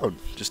town.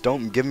 Just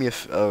don't give me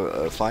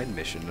a fine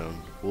mission,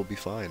 and we'll be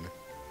fine.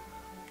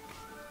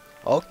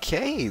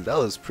 Okay, that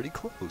was pretty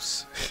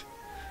close.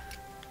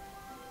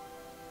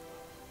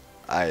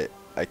 I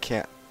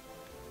can't.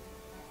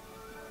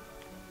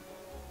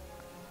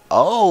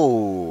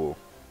 Oh,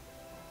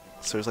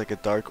 so there's like a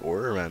dark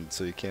order around,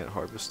 so you can't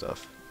harvest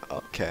stuff.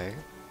 Okay.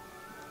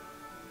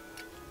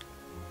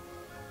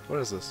 What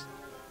is this?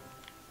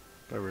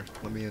 Whatever.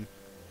 Let me in.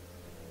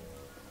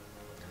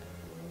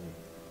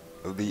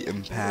 The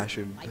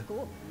impassioned.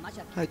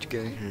 How'd you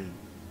get in here?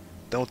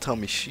 Don't tell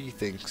me she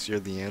thinks you're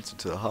the answer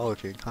to the Hollow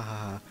King.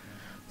 Haha.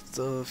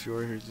 So if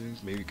you're here,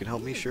 maybe you can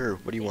help me. Sure.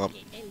 What do you want?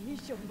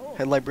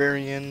 Head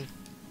librarian.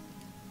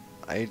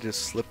 I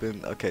just slip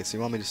in. Okay, so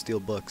you want me to steal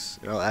books?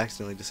 I'll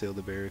accidentally disable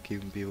the barrier,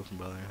 keeping people from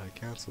bothering High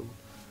Council.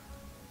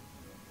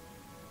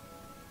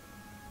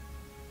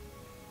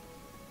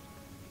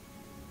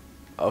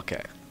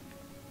 Okay.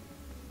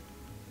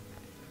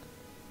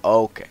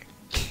 Okay.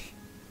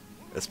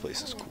 This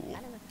place is cool.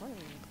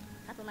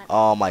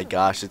 Oh my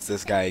gosh, it's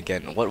this guy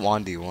again. What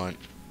wand do you want?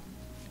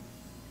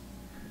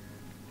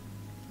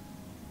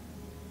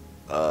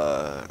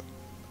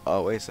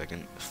 Oh, wait a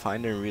second.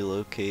 Find and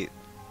relocate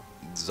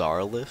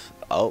Zarlith?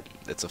 Oh,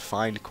 it's a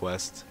find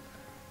quest.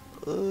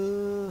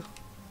 Flame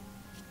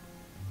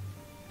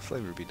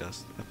ruby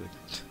dust. Epic.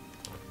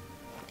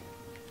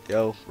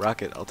 Yo,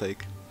 rocket, I'll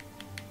take.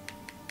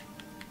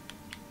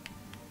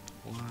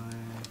 Why?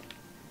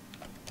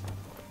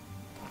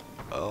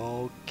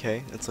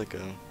 Okay, it's like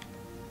a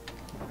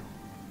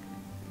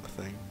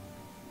thing.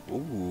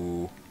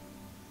 Ooh.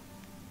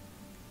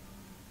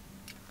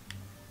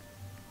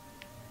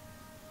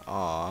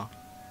 Aw.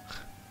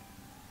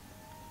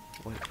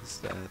 What is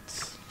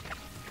that?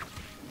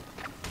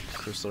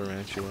 Crystal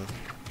Tarantula.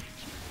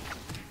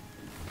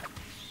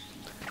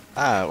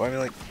 Well, I mean,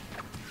 like,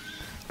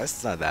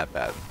 that's not that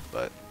bad,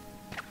 but,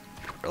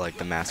 or like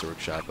the Master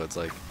Workshop, but it's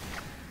like,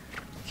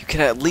 you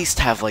can at least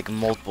have like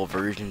multiple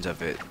versions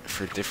of it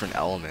for different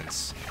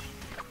elements.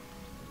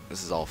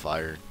 This is all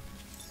fire.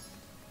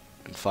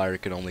 And fire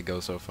can only go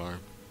so far.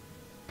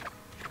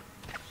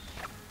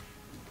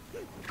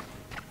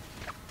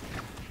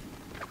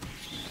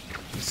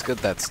 It's good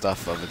that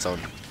stuff of its own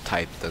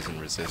type doesn't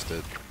resist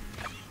it.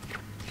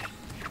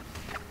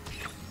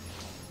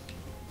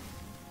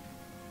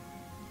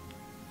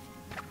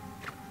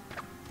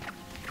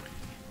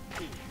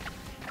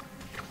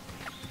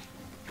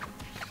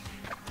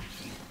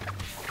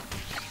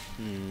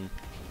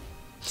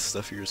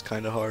 Stuff here is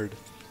kind of hard.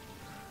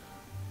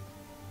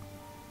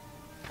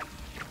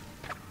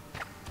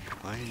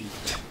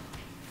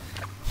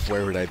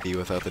 Where would I be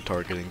without the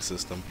targeting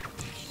system?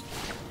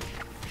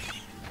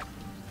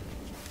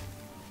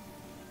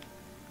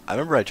 I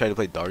remember I tried to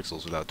play Dark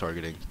Souls without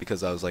targeting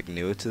because I was like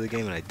new to the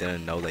game and I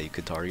didn't know that you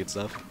could target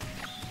stuff.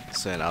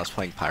 So then I was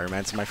playing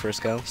Pyromancer my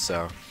first go,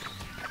 so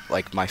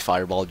like my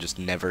fireball just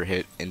never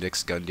hit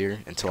Index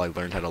Gundyr until I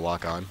learned how to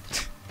lock on.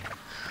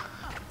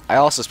 I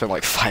also spent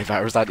like 5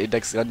 hours on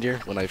Index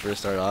Gundyr when I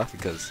first started off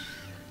because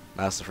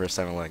that's the first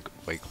time I like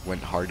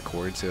went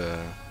hardcore to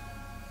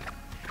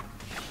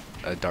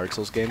a Dark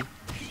Souls game.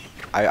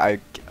 I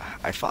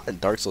fought in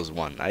Dark Souls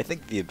 1. I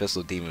think the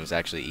Abyssal Demon was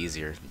actually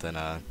easier than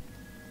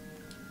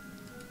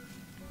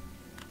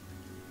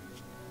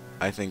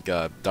I think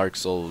Dark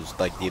Souls,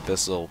 like the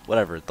Abyssal,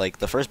 whatever, like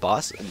the first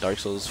boss in Dark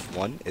Souls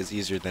 1 is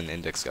easier than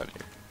Index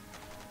Gundyr.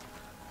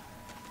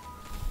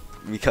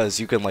 Because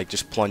you can like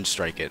just plunge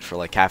strike it for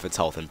like half its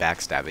health and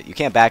backstab it. You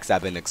can't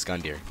backstab Index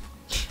Gundyr.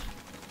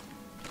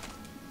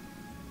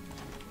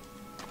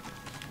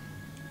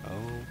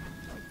 Oh.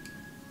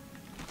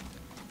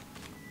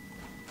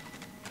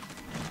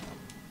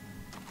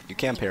 You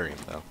can parry him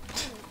though.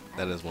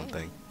 That is one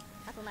thing.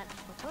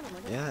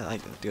 Yeah,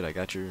 dude, I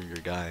got your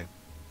guy.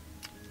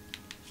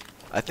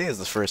 I think it's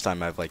the first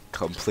time I've like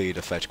completed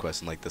a fetch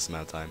quest in like this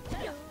amount of time.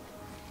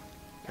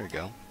 There we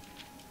go.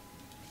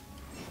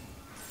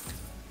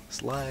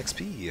 Sly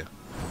XP.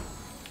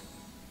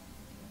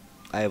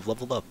 I have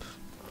leveled up.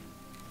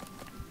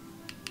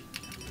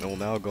 And will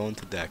now go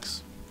into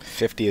Dex.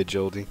 50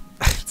 agility.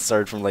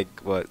 Started from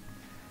like what?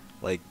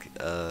 Like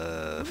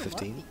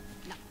 15?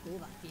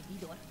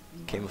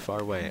 Came a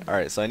far way.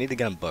 Alright, so I need to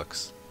get him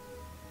books.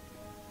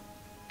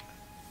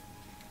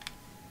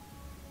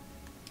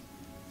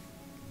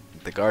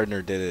 The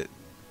gardener did it.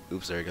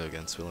 Oops, there I go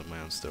again, spilling my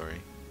own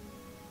story.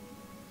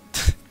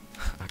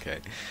 Okay.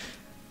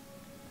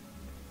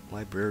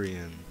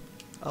 Librarian.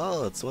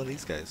 Oh, it's one of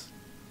these guys.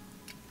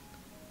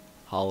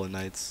 Hollow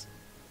Knights.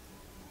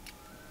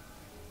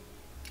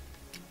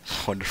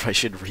 Wonder if I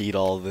should read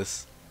all of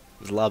this.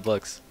 There's a lot of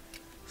books.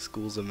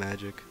 Schools of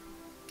Magic.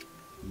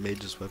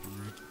 Mage's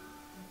Weaponry.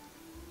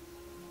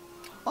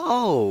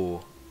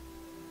 Oh!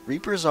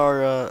 Reapers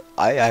are,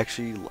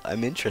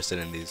 I'm interested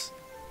in these.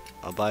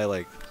 I'll buy,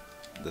 like,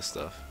 this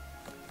stuff.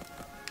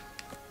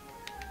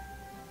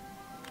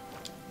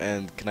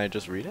 And can I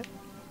just read it?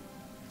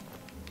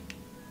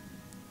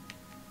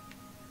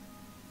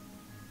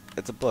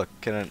 It's a book.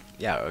 Can I?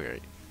 Yeah, okay.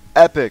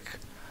 Epic!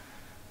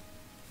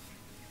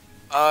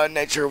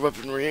 Nature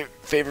weaponry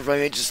favored by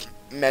mages.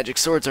 Magic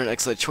swords are an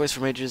excellent choice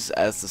for mages,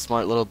 as the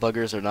smart little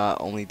buggers are not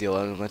only deal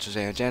elemental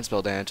damage and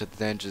spell damage, but the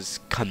damage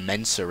is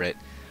commensurate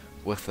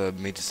with a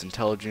mage's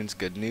intelligence.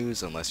 Good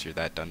news, unless you're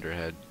that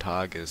dunderhead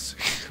Tog is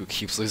who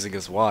keeps losing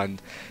his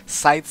wand.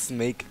 Scythes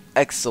make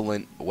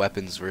excellent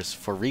weapons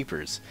for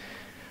reapers.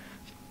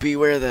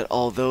 Beware that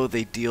although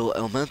they deal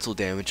elemental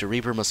damage, a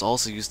reaper must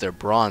also use their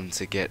brawn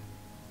to get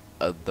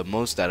the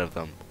most out of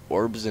them.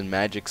 Orbs and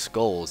magic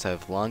skulls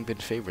have long been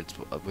favorites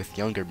with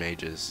younger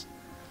mages.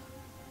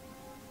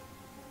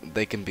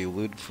 They can be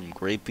looted from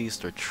Great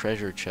Beast or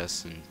treasure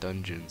chests in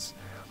dungeons.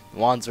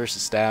 Wands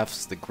versus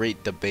staffs, the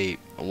great debate.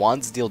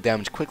 Wands deal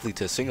damage quickly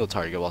to a single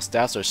target, while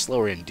staffs are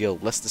slower and deal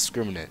less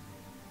discriminate.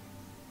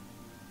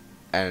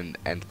 And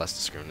less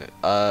discriminate.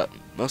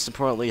 Most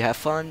importantly, have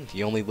fun.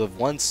 You only live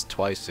once,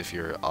 twice if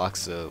you're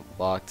Oxa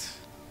locked.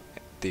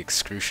 The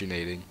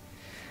excruciating.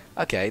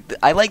 Okay,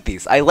 I like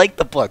these. I like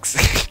the books.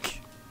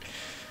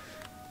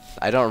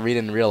 I don't read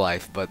in real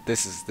life, but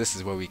this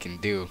is what we can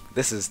do.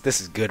 This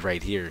is good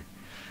right here.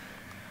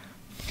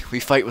 We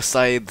fight with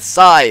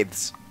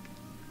scythes.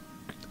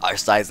 Our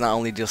scythes not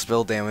only deal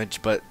spell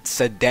damage, but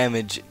said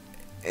damage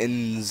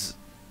is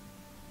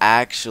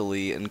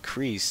actually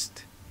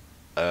increased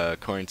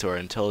according to our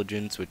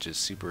intelligence, which is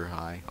super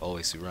high,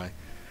 always super high.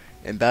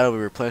 In battle, we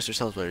replenish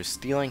ourselves by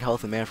stealing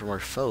health and mana from our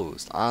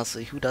foes.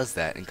 Honestly, who does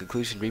that? In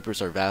conclusion,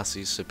 Reapers are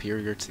vastly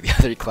superior to the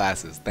other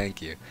classes.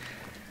 Thank you.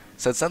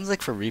 So it sounds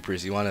like for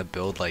Reapers, you want to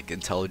build like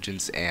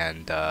intelligence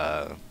and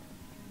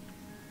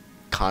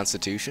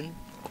Constitution,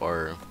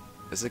 or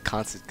is it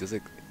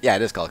yeah,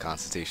 it is called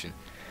Constitution.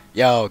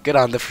 Yo, good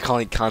on them for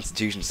calling it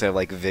Constitution instead of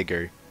like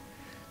Vigor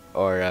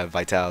or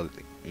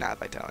Vitality. Not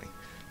Vitality.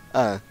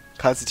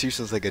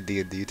 Constitution is like a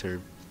D&D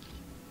term.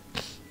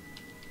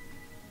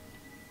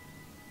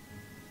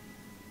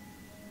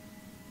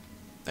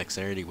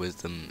 Dexterity,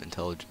 Wisdom,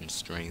 Intelligence,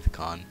 Strength,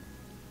 Con.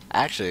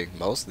 Actually,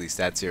 most of these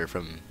stats here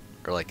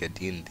are like a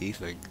D&D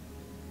thing.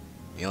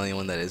 The only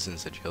one that isn't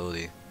is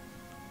Agility.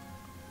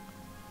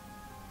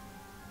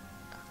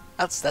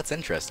 That's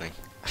interesting.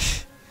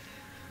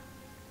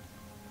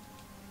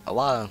 a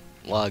lot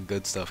of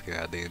good stuff came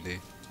out of D&D.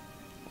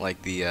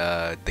 Like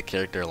the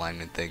character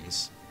alignment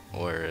things,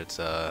 where it's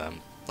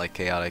like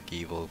chaotic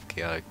evil,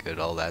 chaotic good,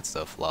 all that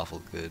stuff,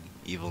 lawful good,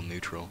 evil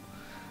neutral.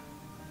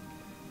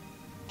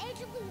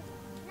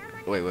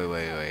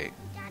 Wait.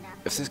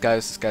 If this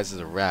guy's is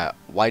a rat,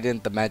 why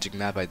didn't the magic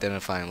map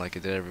identify him like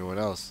it did everyone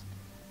else?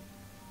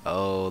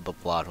 Oh, the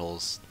plot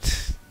holes.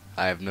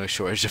 I have no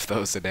shortage of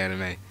those in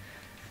anime.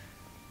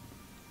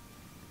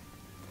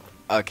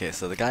 Okay,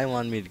 so the guy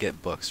wanted me to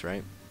get books,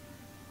 right?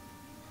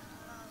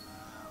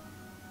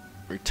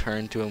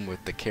 Return to him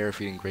with the care of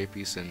feeding Great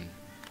Beast and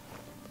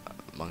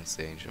amongst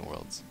the ancient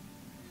worlds.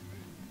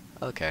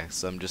 Okay,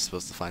 so I'm just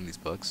supposed to find these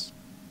books.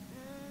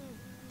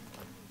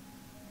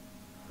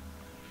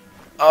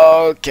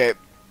 Okay.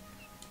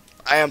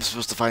 I am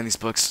supposed to find these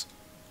books.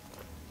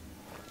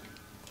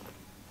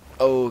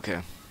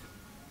 Okay.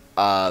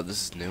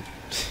 This is new.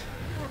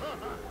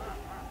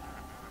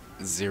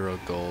 0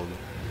 gold.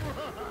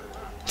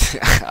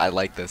 I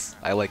like this.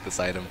 I like this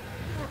item.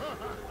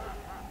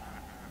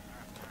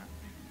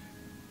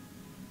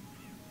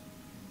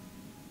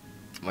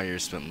 My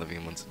years spent living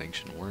amongst an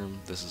ancient worm.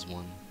 This is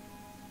one.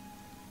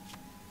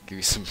 Give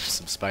you some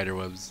spider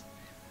webs.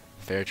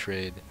 Fair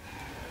trade.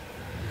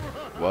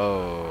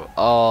 Whoa.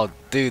 Oh,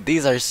 dude,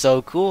 these are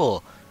so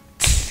cool.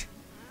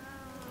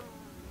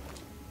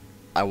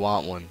 I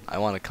want one. I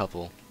want a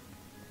couple.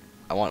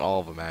 I want all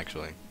of them,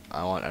 actually.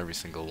 I want every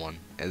single one.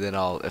 And then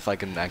if I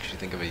can actually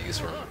think of a use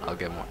for them, I'll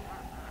get more.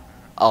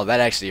 Oh, that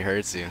actually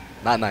hurts you.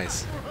 Not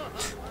nice.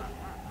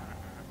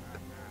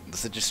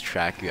 Does it just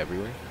track you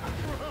everywhere?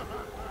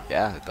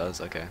 Yeah, it does.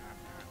 Okay.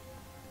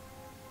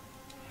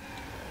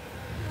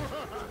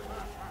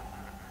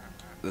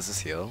 Does this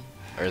heal?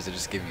 Or does it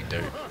just give you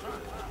dirt?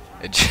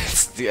 It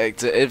just, like,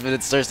 to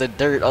infinite source of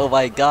dirt. Oh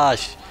my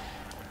gosh.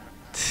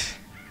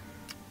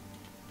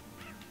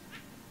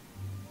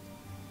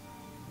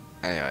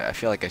 Anyway, I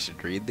feel like I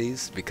should read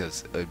these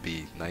because it would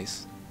be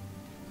nice.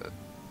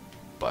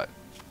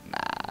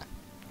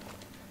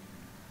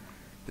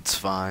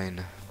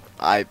 fine.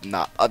 I'm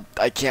not.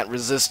 I can't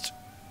resist.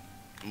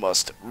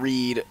 Must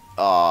read.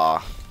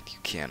 You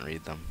can't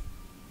read them.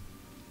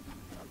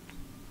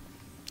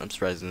 I'm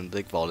surprised I didn't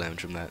take fall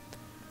damage from that.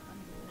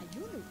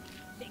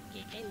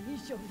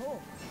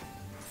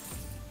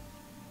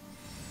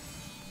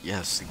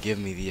 Yes, give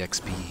me the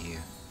XP.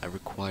 I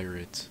require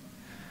it.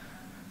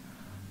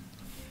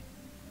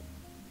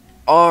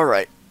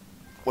 Alright.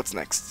 What's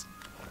next?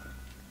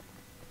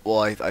 Well,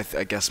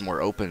 I guess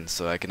more open,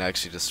 so I can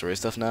actually destroy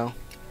stuff now.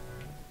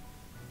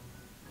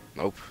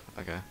 Nope.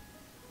 Okay.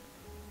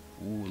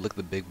 Ooh, look at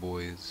the big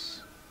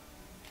boys.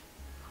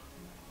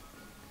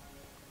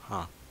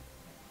 Huh.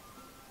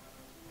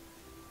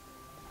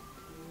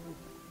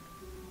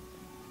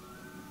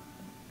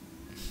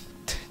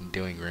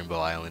 Doing Rainbow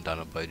Island on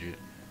a budget.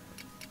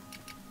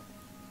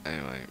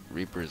 Anyway,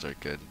 Reapers are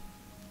good.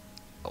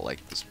 I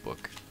like this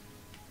book.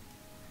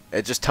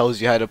 It just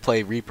tells you how to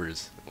play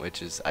Reapers,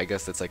 which is, I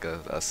guess that's like a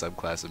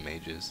subclass of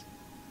mages.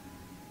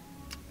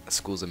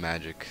 Schools of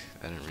Magic.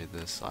 I didn't read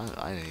this.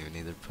 I didn't even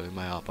need to put in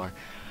my hotbar.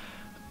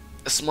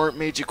 A smart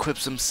mage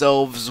equips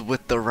themselves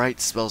with the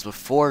right spells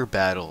before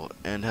battle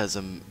and has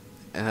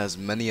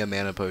many a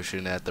mana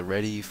potion at the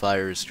ready.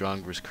 Fire is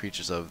strong versus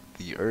creatures of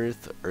the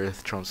earth.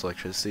 Earth trumps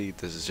electricity.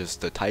 This is just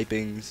the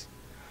typings.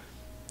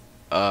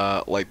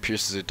 Light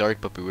pierces the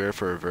dark, but beware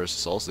for reverse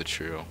is also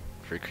true.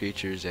 For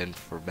creatures and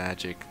for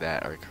magic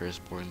that are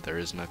curse-born, there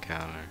is no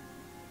counter.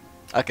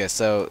 Okay,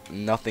 so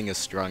nothing is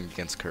strong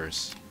against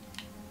curse.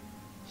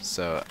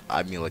 So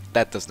I mean, like,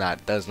 that does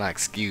not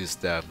excuse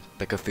the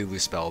Cthulhu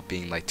spell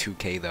being like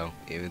 2k though,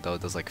 even though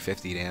it does like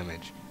 50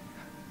 damage.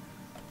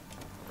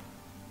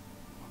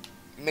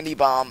 Mini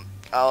bomb.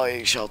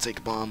 I shall take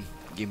a bomb.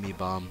 Give me a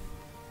bomb.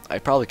 I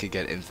probably could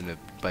get infinite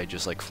by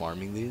just like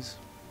farming these.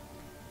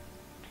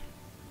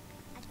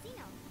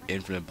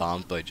 Infinite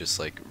bombs by just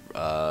like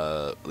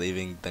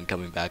leaving, then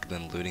coming back,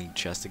 then looting the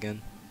chest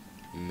again.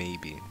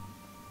 Maybe.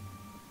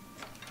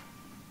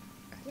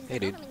 Hey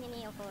dude.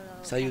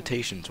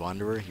 Salutations,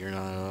 Wanderer. You're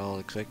not at all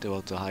expected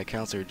about the High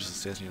Counselor, just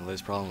assessing your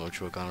latest problem, which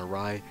will have gone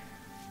awry.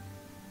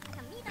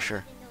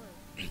 Sure.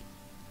 A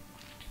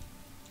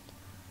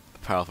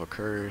powerful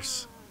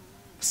curse.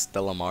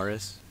 Stella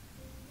Maris.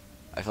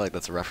 I feel like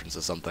that's a reference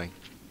to something.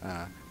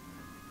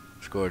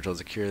 Scourge holds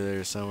a cure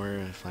there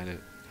somewhere. Find it.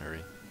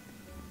 Hurry.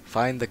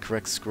 Find the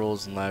correct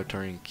scrolls in the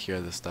laboratory and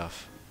cure the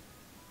stuff.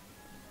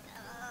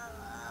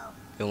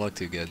 Don't look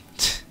too good.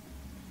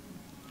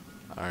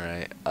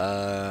 Alright,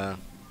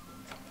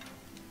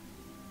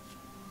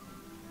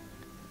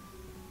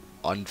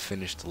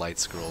 unfinished light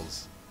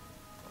scrolls.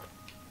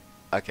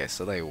 Okay,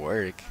 so they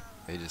work.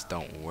 They just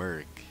don't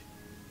work.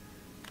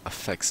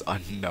 Effects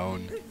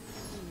unknown.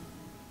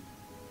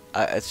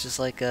 It's just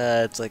like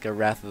it's like a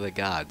Wrath of the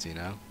Gods, you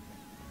know?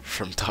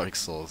 From Dark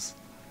Souls.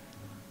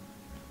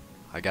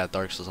 I got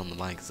Dark Souls on the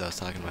mind because I was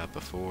talking about it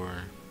before.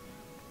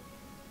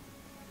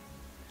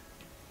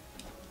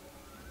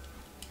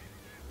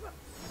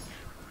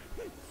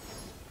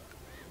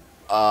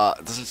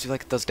 It doesn't seem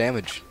like it does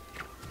damage.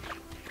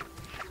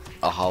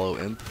 A hollow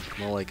imp,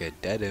 more like a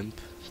dead imp.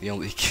 The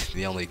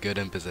only good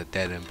imp is a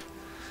dead imp.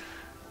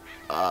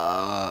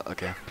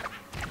 Okay.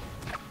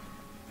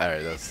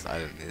 Alright, I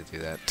didn't need to do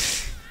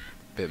that.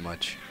 Bit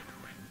much.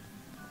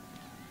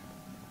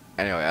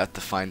 Anyway, I have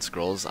to find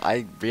scrolls.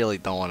 I really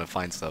don't want to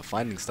find stuff.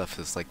 Finding stuff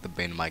is like the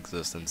bane of my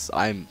existence.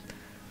 I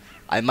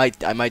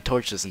might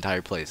torch this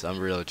entire place. I'm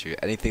real with you.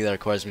 Anything that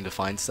requires me to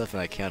find stuff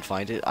and I can't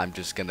find it, I'm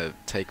just gonna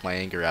take my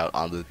anger out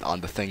on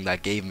the thing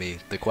that gave me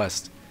the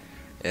quest,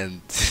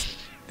 and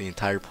the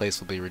entire place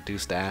will be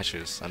reduced to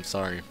ashes. I'm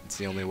sorry. It's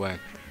the only way.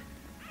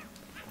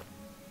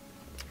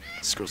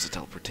 Scrolls of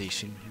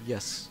teleportation.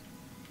 Yes.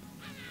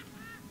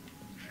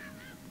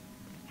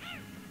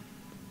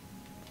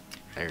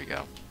 There you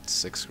go.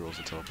 6 scrolls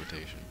of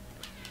teleportation.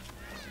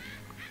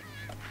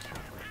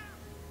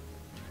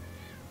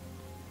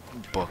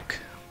 Book.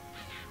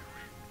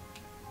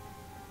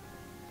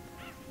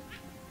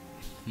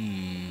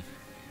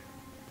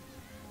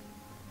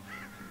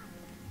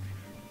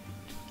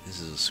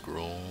 This is a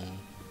scroll.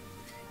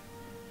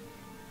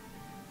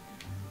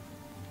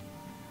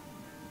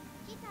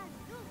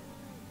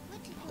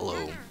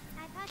 Hello.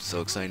 So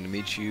exciting to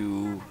meet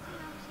you.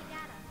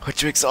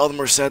 Which makes it all the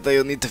more sad that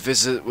you'll need to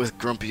visit with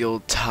grumpy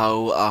old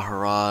Tau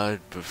Aharad,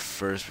 but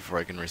first, before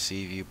I can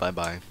receive you,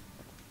 bye-bye.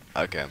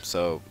 Okay,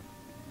 so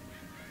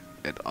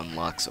it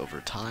unlocks over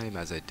time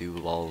as I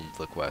do all of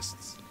the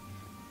quests.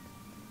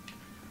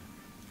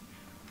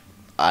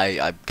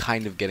 I'm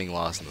kind of getting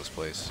lost in this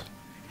place.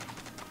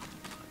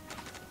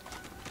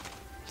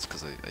 It's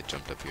because I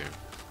jumped up here.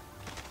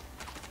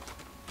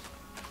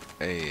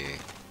 Hey,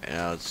 and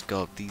now let's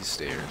go up these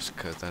stairs,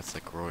 because that's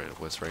like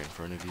what's right in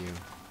front of you.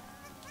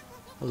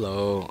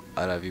 Hello,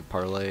 I'd have you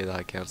parlay that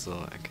I cancel.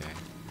 Okay.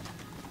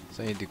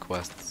 So I need to do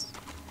quests.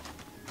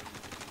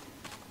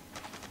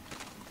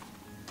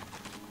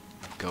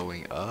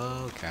 Going,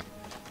 okay.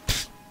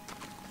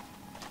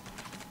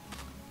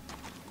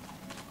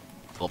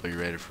 I'll be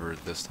ready for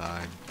it this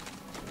time.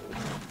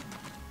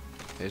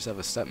 They just have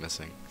a step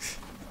missing.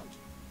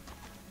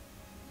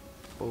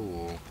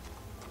 Oh.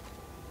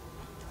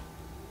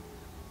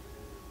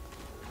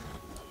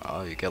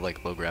 Oh, you get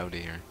like low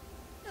gravity here.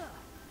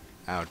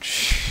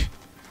 Ouch.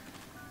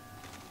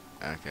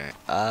 Okay.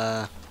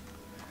 I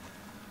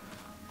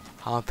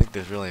don't think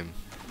there's really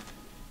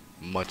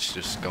much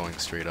just going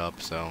straight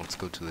up, so let's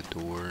go to the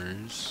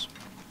doors.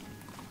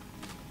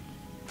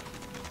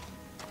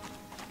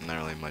 Not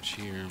really much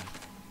here.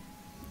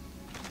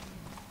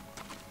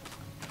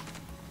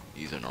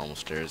 These are normal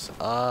stairs.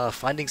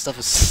 Finding stuff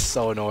is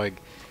so annoying.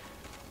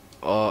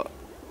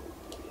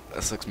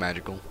 This looks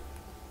magical.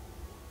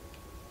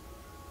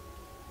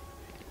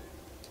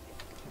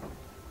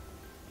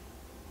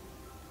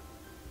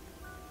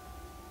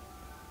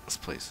 This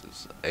place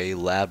is a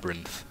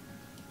labyrinth.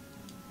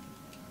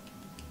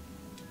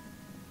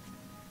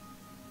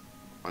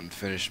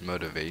 Unfinished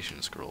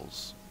motivation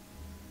scrolls.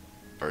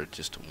 Or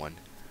just one.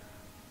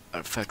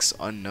 Effects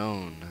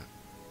unknown.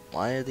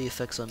 Why are the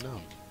effects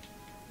unknown?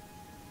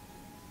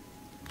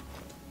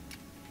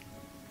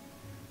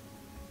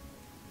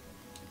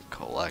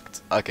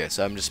 Collect. Okay,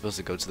 so I'm just supposed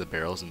to go to the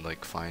barrels and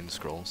like find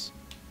scrolls.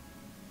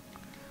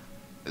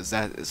 Is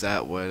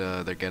that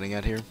what they're getting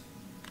at here?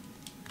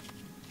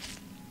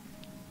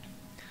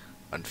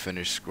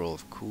 Unfinished scroll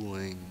of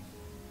cooling.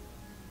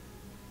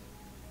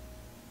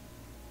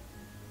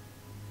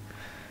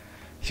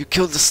 You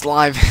killed the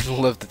slime and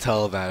lived to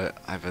tell about it.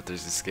 I bet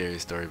there's a scary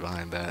story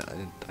behind that. I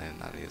didn't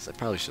know these. I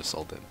probably should have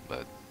sold it,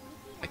 but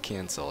I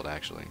can sell it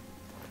actually.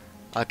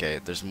 Okay,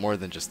 there's more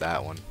than just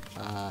that one.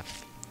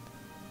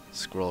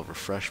 Scroll of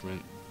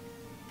refreshment.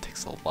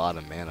 Takes a lot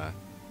of mana.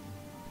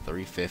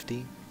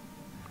 350?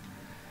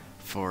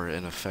 For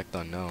an effect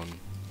unknown.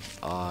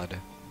 Odd.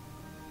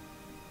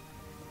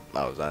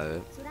 Oh, is that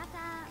it?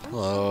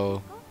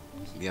 Hello.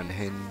 The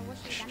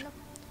unhinged.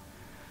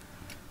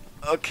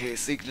 Okay,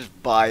 so you can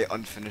just buy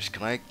unfinished.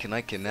 Can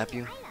I kidnap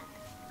you?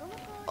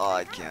 Oh,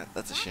 I can't.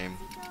 That's a shame.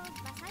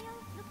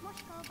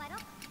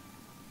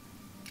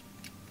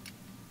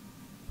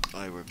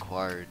 I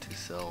require to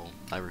sell.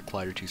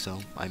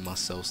 I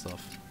must sell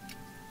stuff.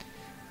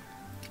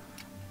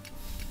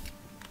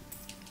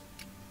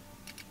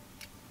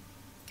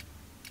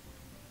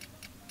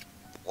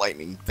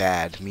 Lightning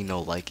bad. Me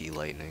no likey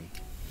lightning.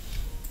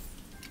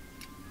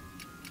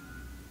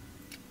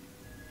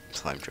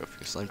 Slime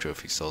trophy. Slime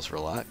trophy sells for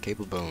a lot.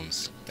 Cable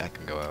bones. That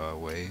can go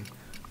away.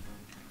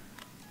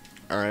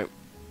 Alright.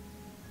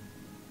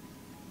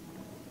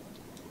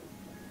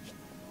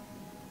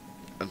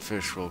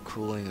 Unfinished scroll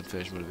cooling,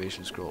 unfinished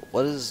motivation scroll.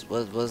 What does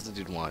the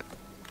dude want?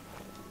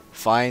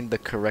 Find the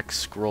correct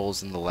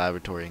scrolls in the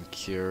laboratory and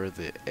cure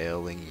the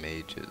ailing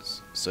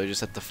mages. So I just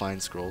have to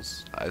find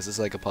scrolls. Is this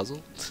like a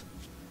puzzle?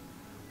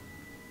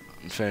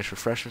 Unfinished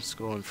refreshment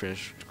scroll,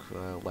 unfinished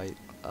light.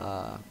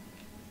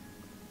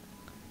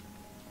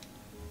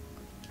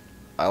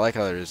 I like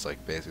how there's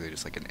like basically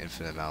just like an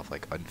infinite amount of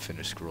like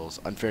unfinished scrolls.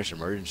 Unfinished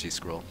emergency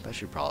scroll. That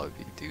should probably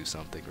do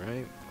something,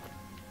 right?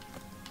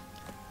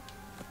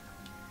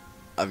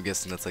 I'm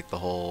guessing that's like the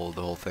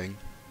whole thing.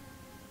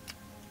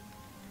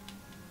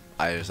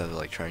 I just have to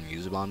like try and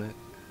use them on it.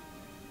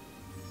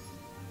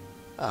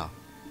 Oh.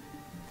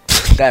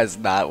 That is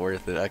not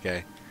worth it.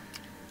 Okay.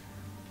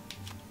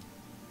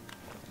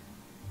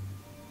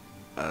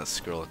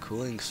 Scroll of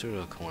cooling. Scroll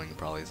of cooling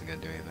probably isn't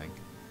gonna do anything.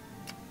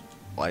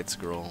 Light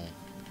scroll.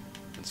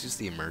 Let's use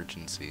the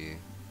emergency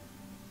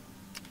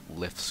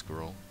lift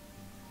scroll.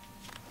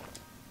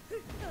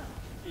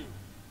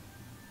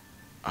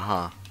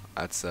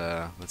 That's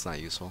not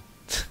useful.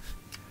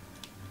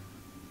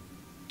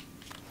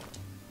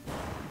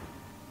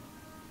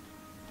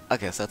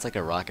 Okay, so that's like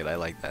a rocket. I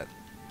like that.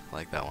 I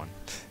like that one.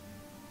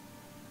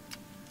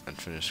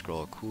 Unfinished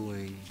scroll of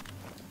cooling.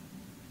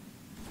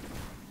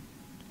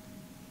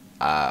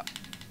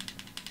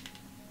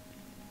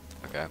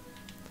 Okay.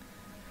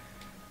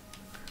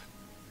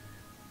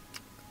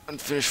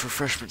 Unfinished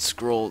refreshment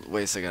scroll.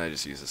 Wait a second, I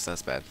just used this.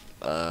 That's bad.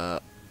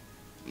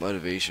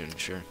 Motivation,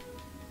 sure.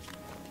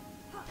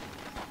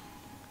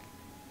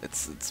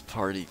 It's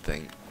party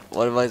thing.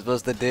 What am I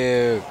supposed to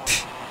do?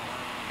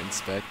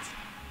 Inspect.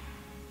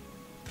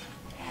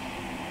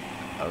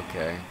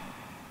 Okay.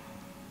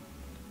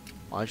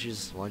 Why don't you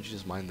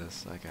just mine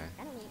this? Okay.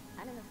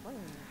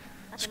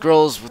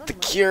 Scrolls with the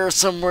cure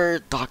somewhere.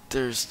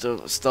 Dr.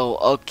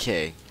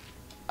 Okay.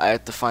 I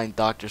have to find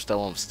Dr.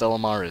 Stella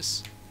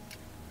Maris.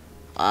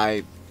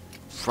 I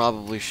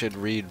probably should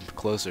read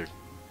closer.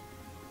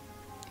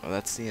 Oh,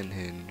 that's the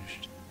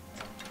unhinged.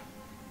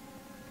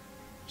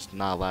 It's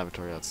not a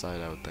laboratory outside,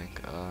 I would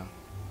think.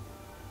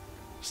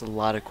 There's a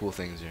lot of cool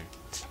things here.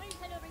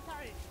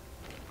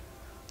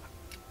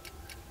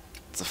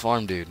 It's a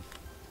farm, dude.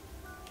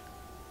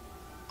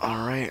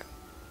 Alright.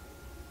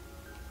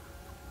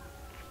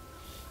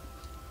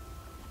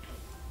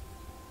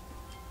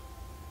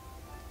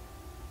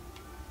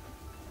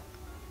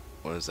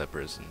 What is that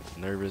person?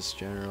 Nervous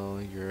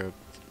General, Europe,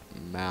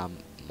 Mama.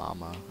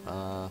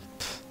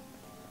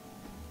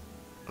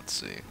 Let's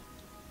see.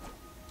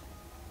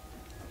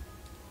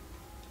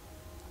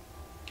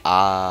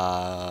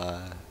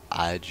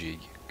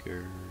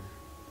 Ajiger.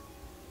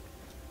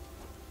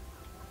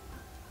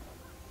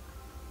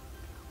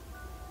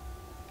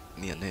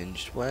 The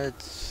unhinged.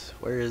 What?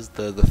 Where is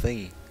the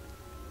thing?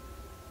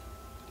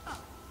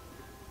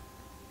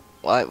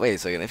 Why? Wait a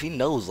second. If he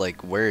knows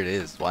like where it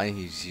is, why didn't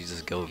he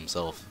just go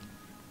himself?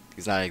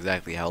 He's not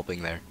exactly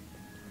helping there.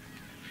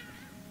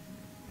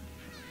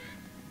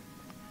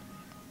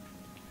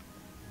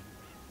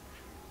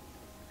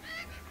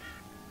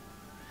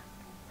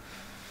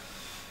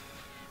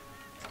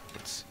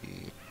 Let's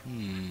see.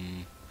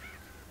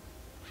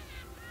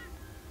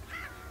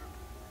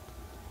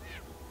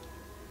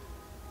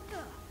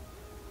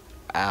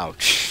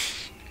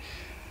 Ouch.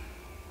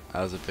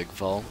 That was a big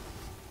fall.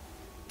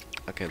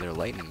 Okay, they're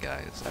lightning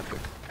guys. Epic.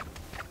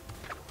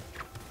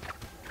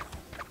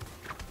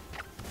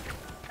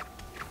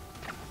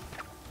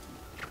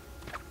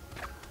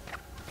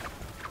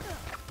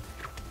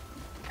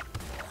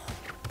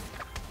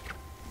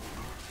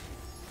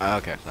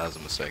 Okay, that was a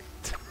mistake.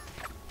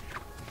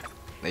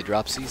 They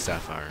drop Sea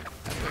Sapphire.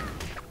 Epic.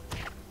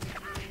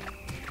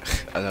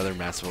 Another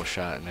massive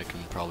shot, and I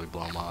can probably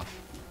blow him off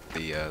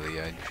the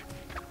edge.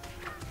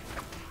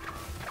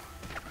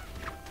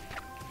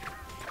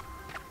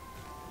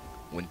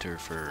 Winter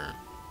for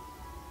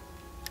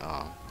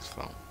this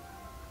phone.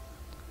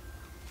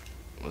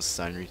 What's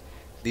sign?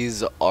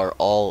 These are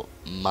all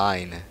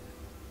mine.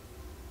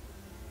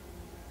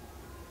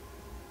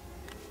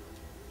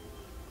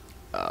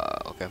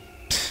 Okay.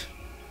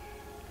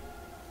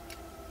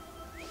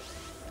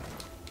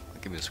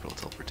 Give me a scroll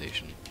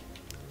teleportation.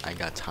 I ain't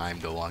got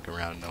time to walk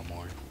around no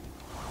more.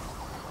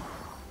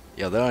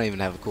 Yo, they don't even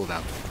have a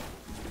cooldown.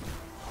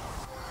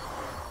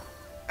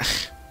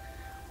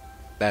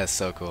 That is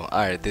so cool.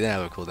 Alright, they didn't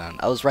have a cooldown.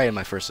 I was right in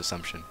my first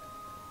assumption.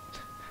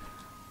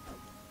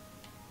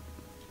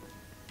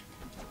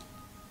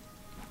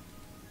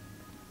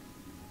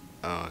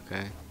 Oh,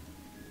 okay.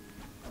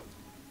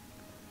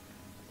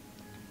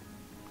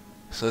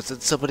 So it's in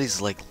somebody's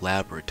like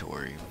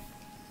laboratory.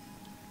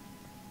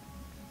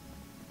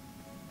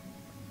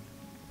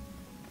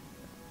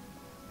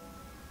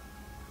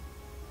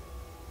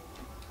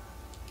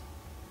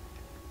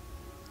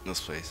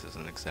 This place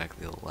isn't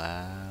exactly a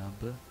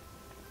lab.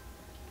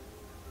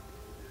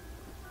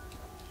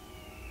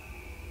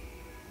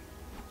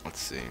 Let's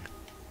see.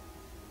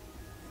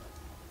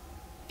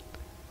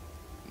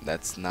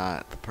 That's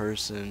not the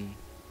person.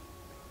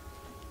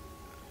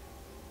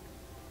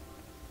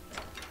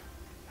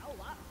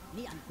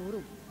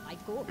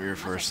 We're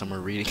for summer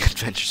reading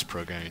adventures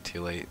program. You're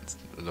too late. It's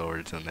over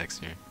until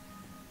next year.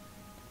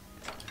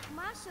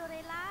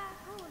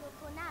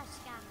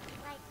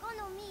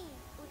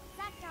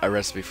 A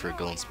recipe for a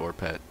golden spore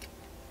pet,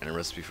 and a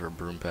recipe for a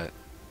broom pet.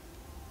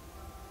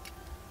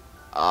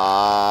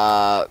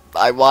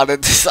 I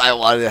wanted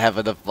to have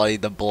enough money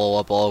to blow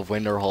up all of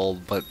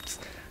Winterhold, but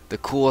the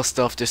cool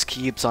stuff just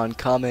keeps on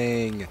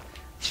coming.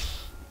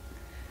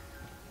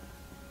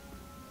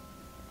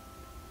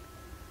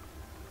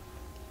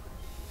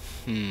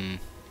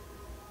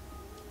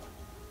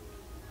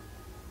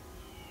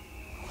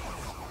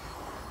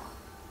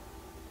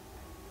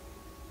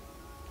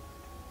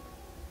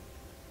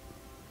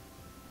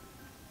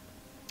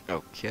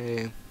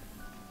 Okay.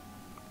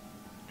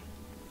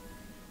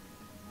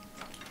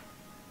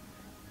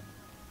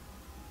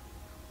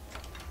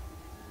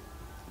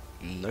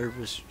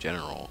 Nervous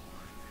general.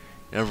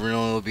 You never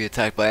know when you'll be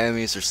attacked by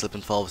enemies or slip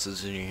and fall with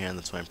scissors in your hand.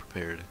 That's why I'm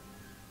prepared.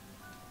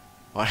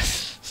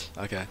 What?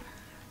 Okay.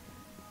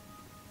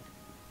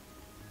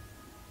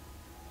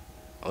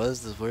 What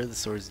is this? What are the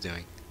swords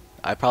doing?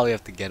 I probably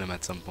have to get them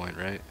at some point,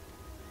 right?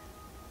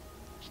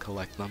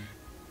 Collect them.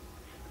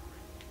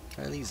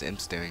 What are these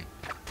imps doing?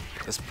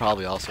 This is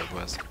probably also a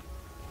quest.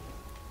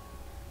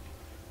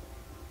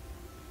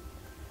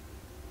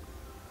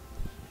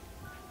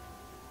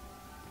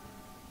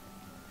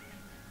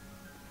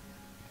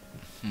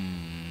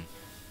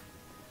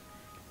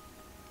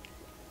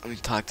 Let me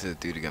talk to the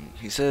dude again.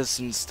 He says it's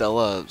in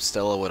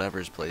Stella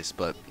whatever's place,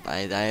 but I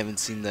haven't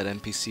seen that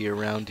NPC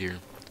around here.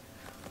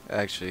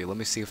 Actually, let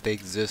me see if they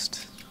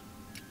exist.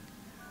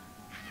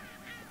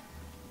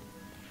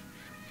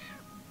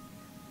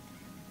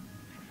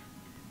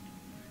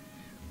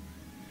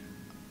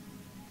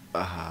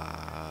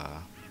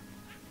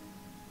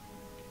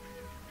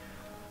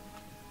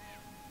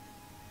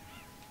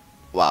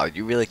 Wow,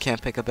 you really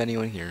can't pick up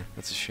anyone here.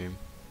 That's a shame.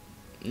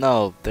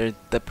 No,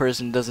 that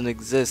person doesn't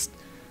exist.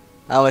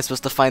 How am I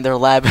supposed to find their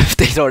lab if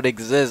they don't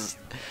exist?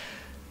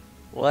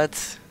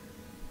 What?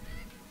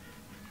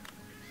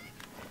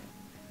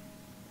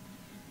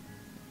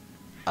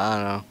 I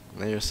don't know.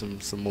 There's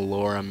some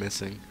lore I'm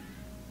missing.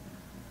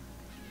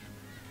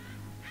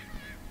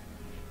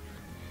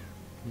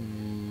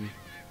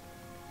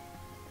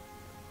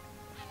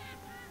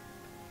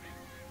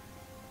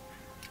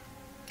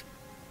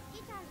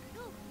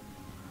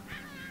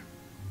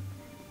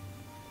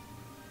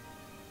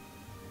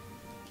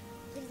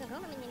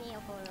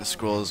 The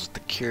scroll is with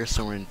the cure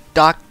somewhere in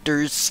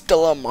Dr.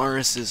 Stella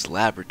Maris's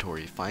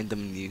laboratory. Find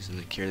them and use them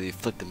to cure the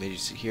afflicted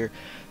mages here.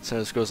 Some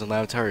of the scrolls in the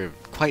laboratory are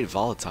quite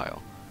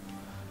volatile.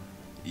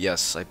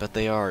 Yes, I bet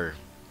they are.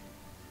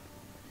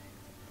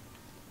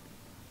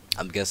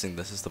 I'm guessing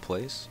this is the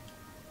place.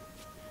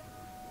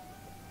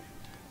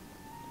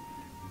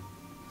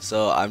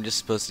 So I'm just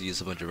supposed to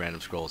use a bunch of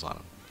random scrolls on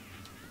them.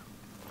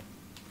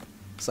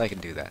 So I can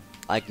do that.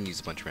 I can use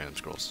a bunch of random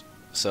scrolls.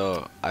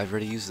 So I've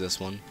already used this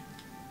one.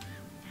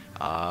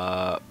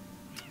 I've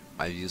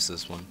used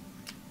this one.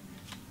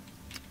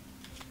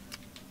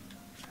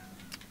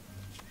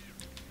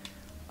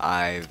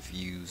 I've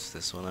used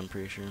this one, I'm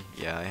pretty sure.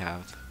 Yeah, I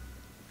have.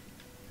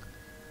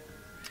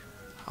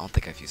 I don't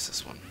think I've used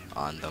this one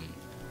on them.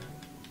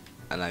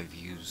 And I've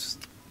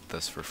used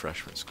this for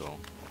Freshman Skull.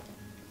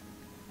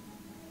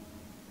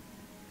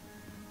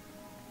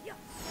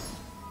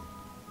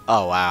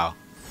 Oh, wow.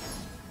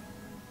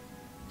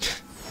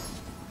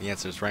 The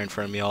answer is right in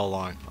front of me all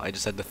along. I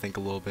just had to think a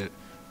little bit.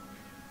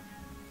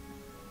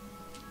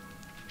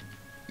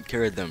 You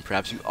carried them.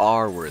 Perhaps you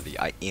are worthy.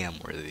 I am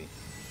worthy.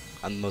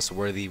 I'm the most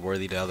worthy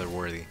to other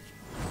worthy.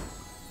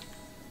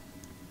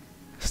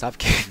 Stop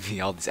giving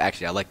me all these.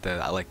 Actually, I like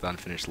the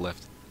unfinished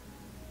lift.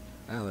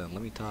 Oh, then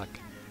let me talk.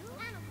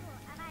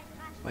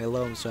 My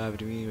alarm's so happy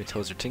to me. My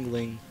toes are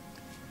tingling.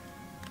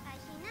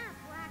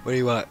 What do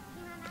you want?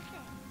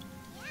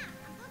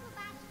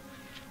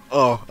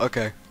 Oh,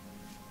 okay.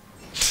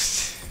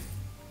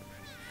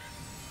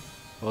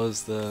 What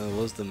was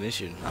the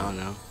mission? I don't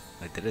know.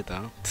 I did it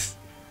though.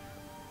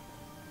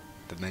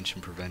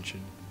 Dimension prevention.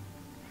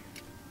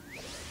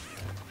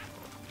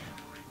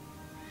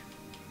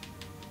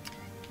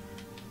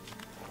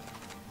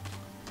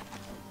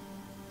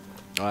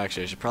 Oh,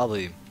 actually, I should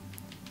probably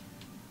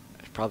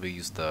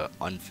use the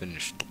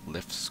unfinished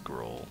lift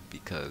scroll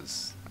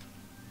because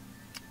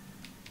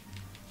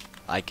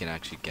I can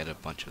actually get a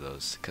bunch of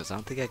those. Because I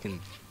don't think I can.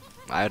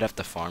 I would have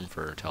to farm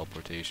for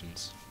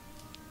teleportations.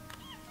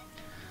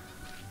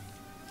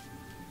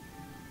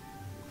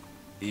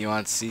 You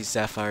want sea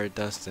sapphire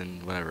dust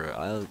and whatever?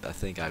 I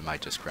think I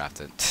might just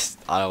craft it.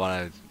 I don't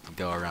want to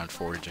go around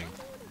foraging.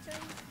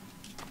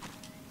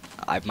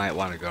 I might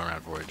want to go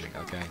around foraging,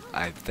 okay?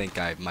 I think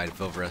I might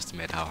have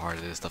overestimated how hard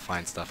it is to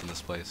find stuff in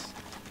this place.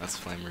 That's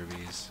flame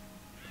rubies.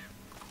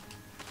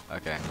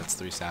 Okay, that's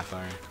 3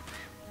 sapphire.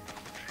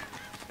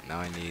 Now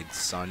I need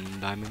sun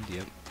diamond,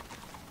 yep.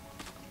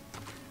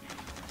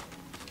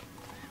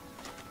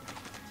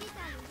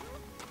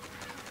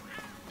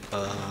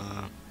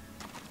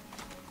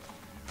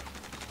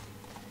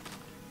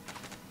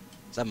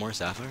 Is that more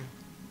sapphire?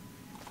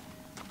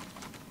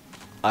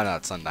 Oh no,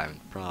 it's sun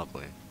diamond,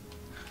 probably.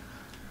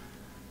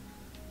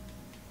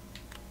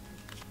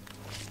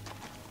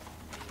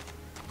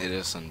 It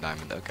is sun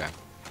diamond, okay.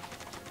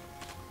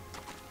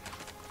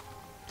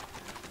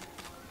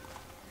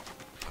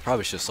 I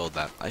probably should have sold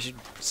that. I should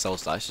sell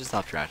stuff. I should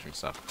stop trashing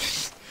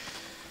stuff.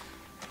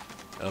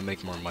 It'll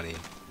make more money.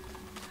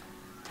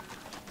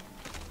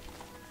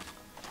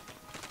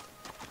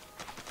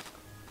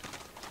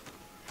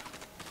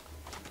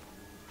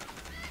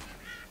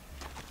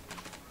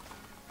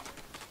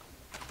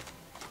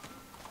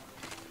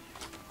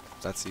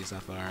 That's sea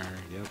sapphire,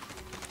 yep.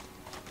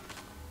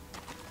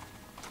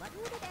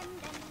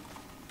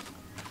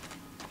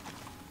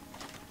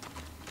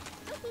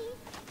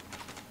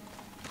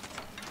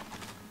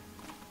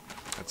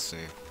 Let's see.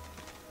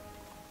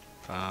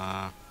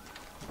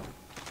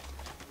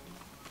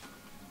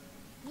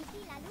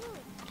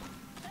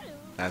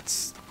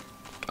 That's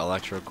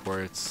electro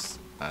quartz.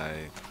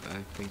 I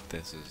think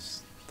this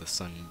is the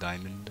sun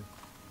diamond.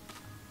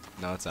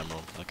 No, it's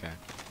emerald. Okay,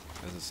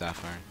 this is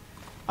sapphire.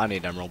 I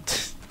need emerald.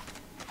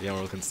 The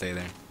emerald can stay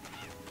there.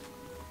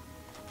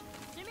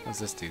 What's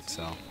this dude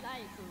sell?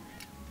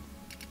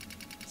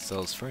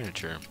 Sells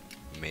furniture.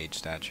 Mage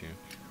statue.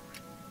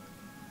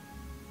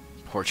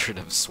 Portrait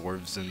of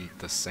Swervesen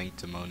the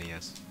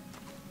Sanctimonious.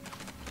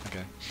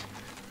 Okay.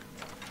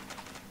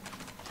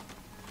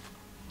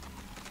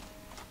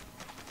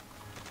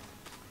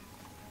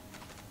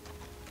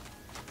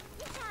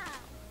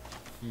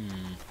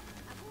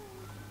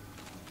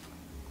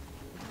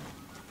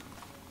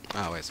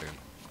 Oh, wait a second.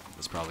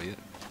 That's probably it.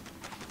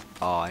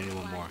 Oh, I need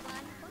one more.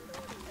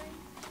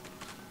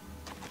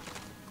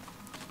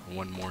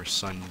 One more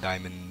sun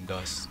diamond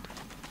dust.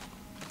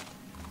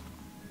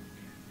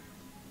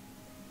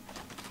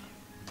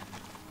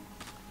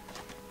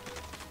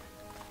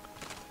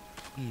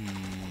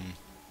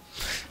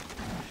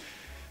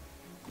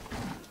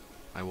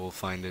 I will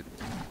find it.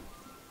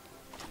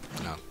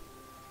 No.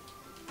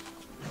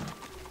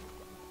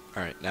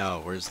 Alright, now,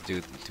 where's the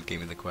dude who gave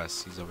me the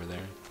quest? He's over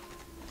there.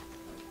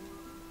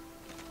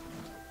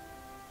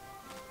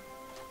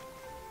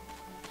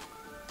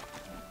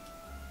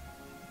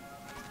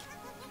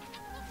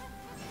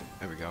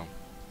 There we go.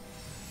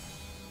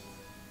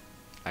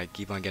 I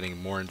keep on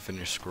getting more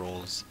unfinished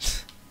scrolls.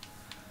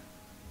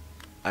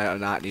 I do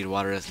not need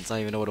water essence. I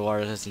don't even know what a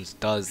water essence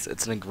does.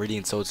 It's an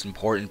ingredient, so it's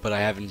important, but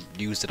I haven't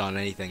used it on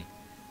anything.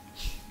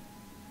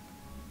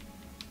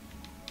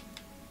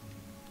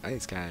 I think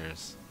it's kind of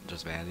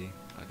just vanity.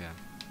 Okay.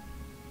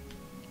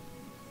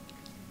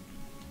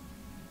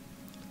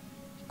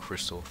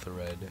 Crystal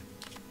thread.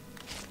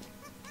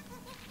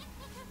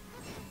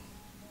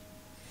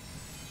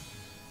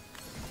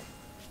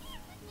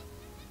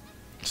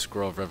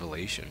 Scroll of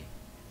Revelation.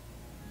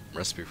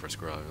 Recipe for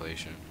Scroll of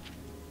Revelation.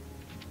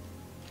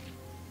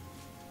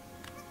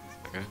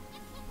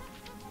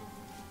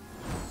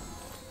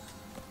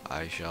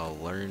 I shall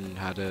learn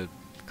how to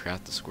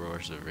craft the scroll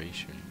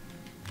reservation.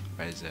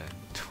 What is that?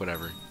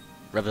 Whatever.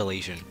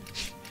 Revelation.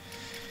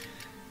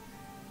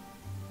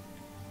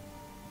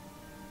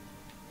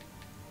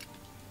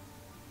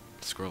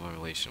 Scroll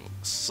revelation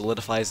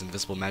solidifies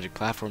invisible magic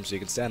platforms so you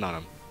can stand on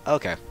them.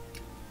 Okay.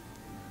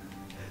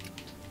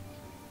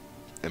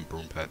 And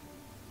broom pet.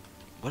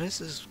 What is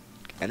this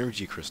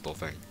energy crystal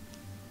thing?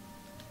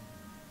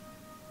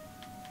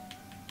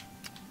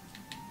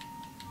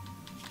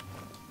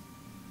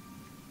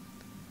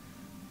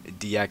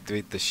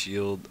 Deactivate the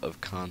shield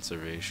of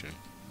conservation.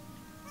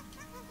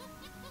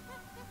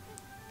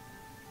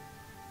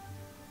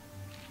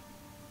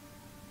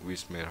 We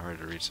just made it hard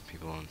to reach the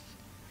people on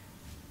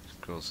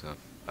scroll stuff.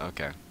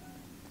 Okay.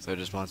 So it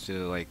just wants you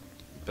to like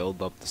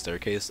build up the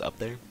staircase up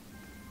there.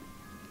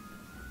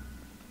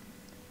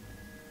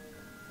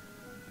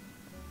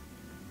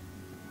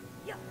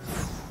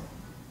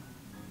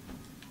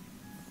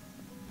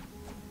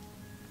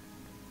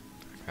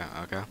 Okay,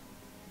 okay.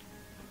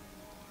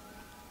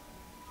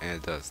 And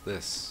it does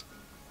this.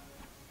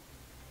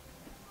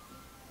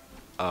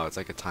 Oh, it's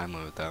like a time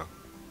limit though.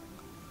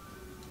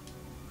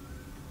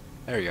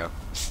 There you go.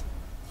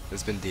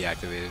 It's been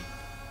deactivated.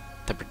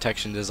 The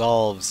protection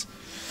dissolves.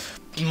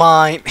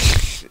 Mine!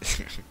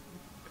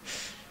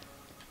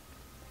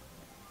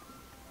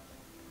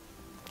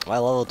 Am I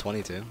level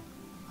 22?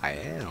 I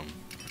am.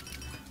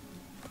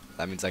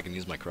 That means I can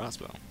use my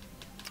crossbow.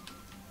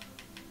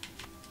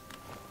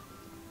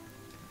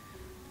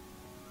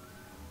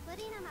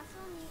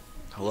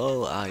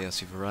 Hello, ah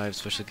yes, you've arrived.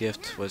 Special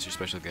gift. What is your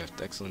special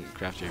gift? Excellent,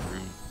 craft your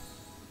room.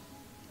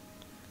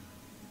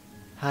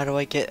 How do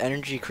I get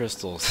energy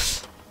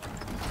crystals?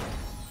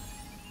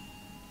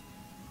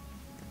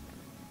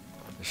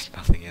 There's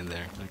nothing in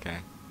there, okay.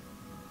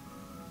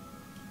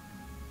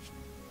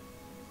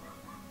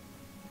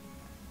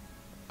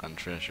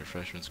 Untrash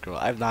refreshment scroll.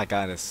 I've not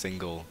gotten a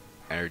single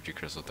energy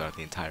crystal throughout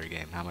the entire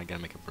game. How am I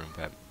gonna make a broom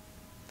pet?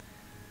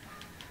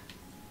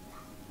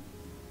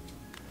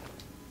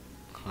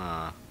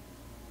 Huh.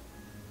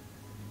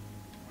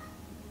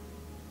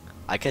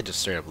 I could just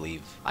straight up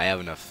leave. I have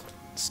enough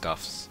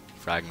stuffs,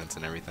 fragments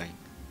and everything.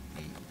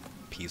 And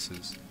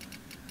pieces.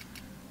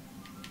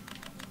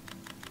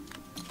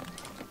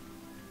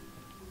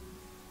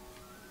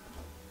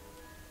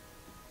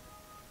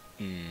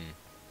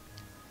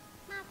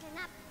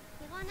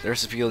 The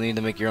recipe you'll need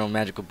to make your own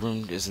magical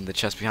broom is in the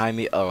chest behind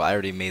me. Oh, I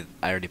already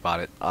bought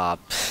it.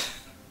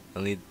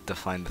 You'll need to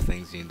find the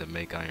things you need to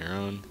make on your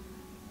own.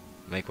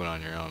 Make one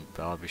on your own,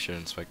 but I'll be sure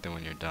to inspect them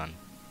when you're done.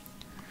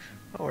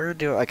 Oh, where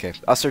do I? Okay,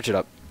 I'll search it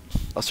up.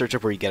 I'll search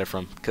up where you get it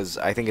from, because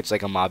I think it's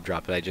like a mob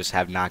drop that I just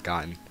have not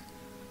gotten.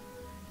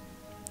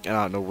 I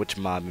don't know which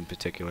mob in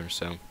particular,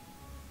 so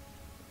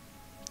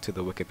to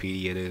the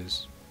Wikipedia it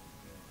is.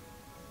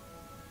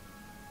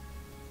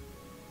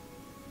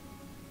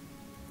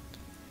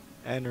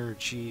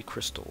 Energy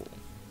crystal.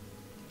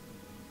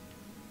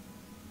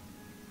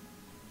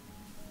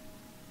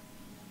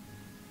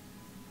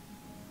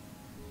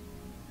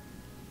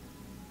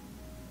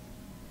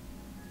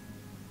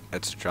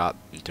 It's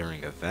dropped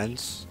during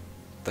events.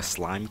 The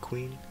Slime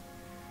Queen,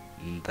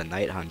 the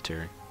Night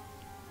Hunter,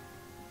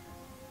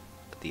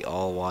 the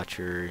All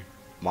Watcher,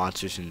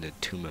 monsters in the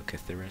Tomb of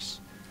Cthulhu,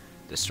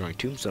 destroying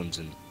tombstones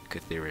in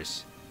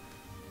Cthulhu.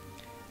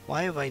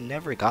 Why have I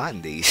never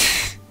gotten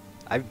these?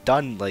 I've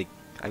done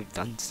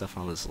stuff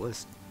on this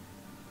list.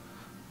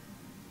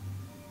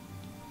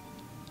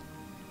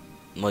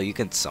 Well, you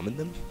can summon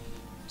them?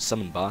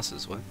 Summon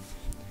bosses, what?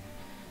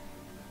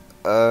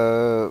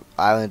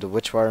 Island of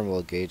Witchfire will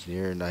engage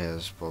near Night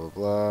has blah blah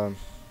blah.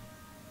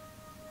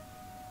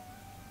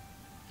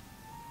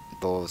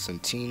 The level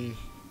 17,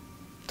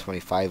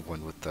 25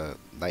 one with the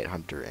Night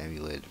Hunter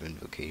Amulet of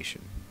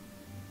Invocation.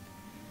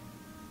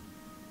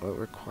 What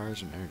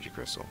requires an energy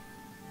crystal?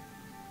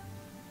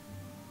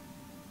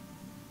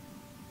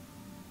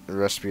 The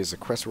recipe is a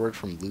quest word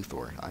from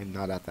Luthor. I'm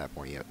not at that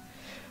point yet.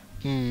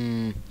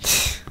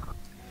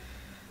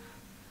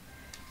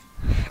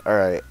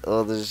 Alright,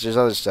 well there's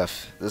other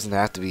stuff. It doesn't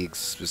have to be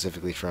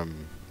specifically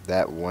from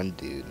that one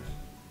dude.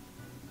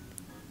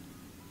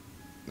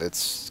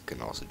 It's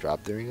can also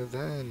drop during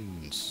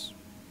events.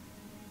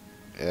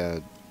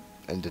 And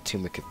the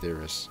Tomb of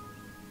Cthulhu.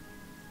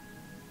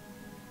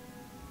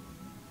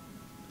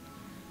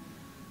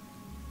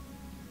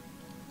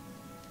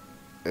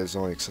 It is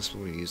only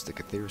accessible when you use the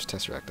Cthulhu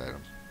Tesseract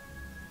item.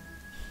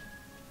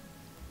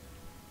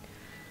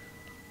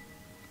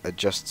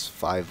 Adjusts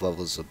 5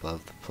 levels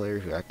above the player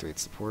who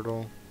activates the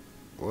portal.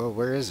 Well,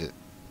 where is it?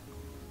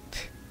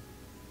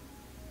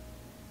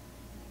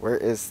 Where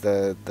is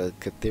the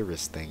Cthulhu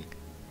thing?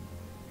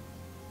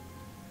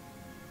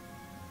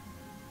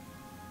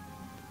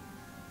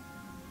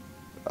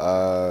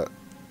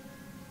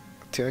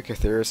 Tomb of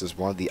Cthulhu is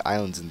one of the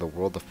islands in the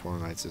world of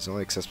Portal Knights. It's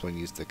only accessible when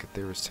you use the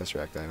Cthulhu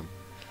Tesseract item.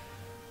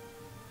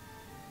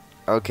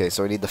 Okay,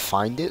 so I need to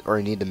find it, or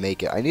I need to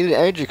make it? I need an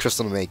energy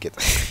crystal to make it.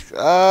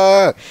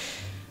 The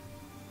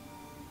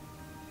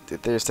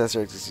Cthulhu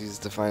Tesseract is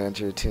used to find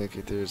enter Tomb of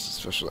Cthulhu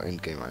special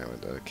endgame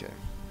island. Okay.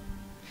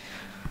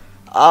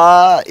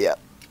 Yeah.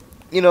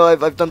 You know,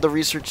 I've done the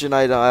research and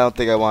I don't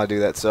think I want to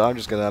do that, so I'm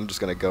just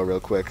gonna go real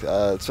quick.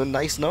 It's been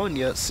nice knowing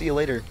you. See you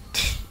later.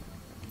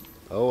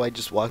 Oh, I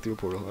just walked through a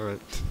portal. All right.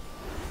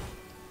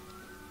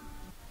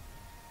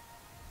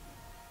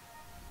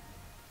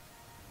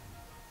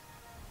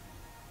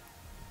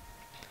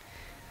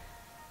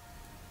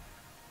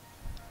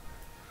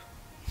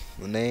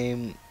 The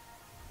name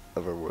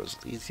of our world is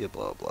Elysia,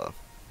 blah blah.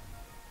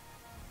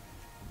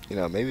 You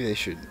know, maybe they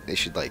should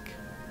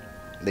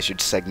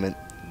segment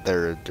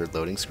their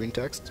loading screen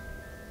text.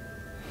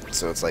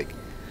 So it's like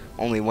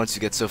only once you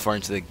get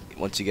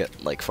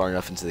like far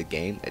enough into the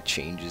game, it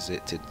changes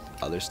it to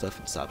other stuff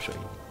and stops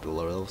showing the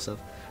lower level stuff.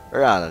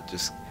 Or I don't know,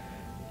 just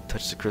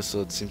touch the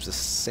crystal, it seems to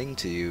sing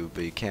to you,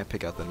 but you can't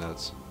pick out the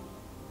notes.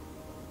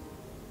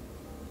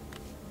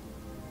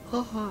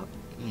 Haha.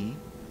 I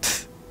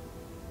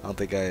don't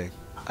think I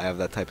have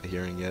that type of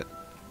hearing yet.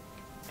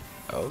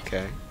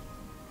 Okay.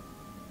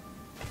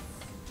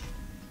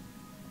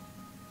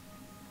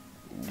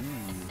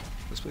 Ooh,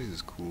 this place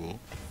is cool.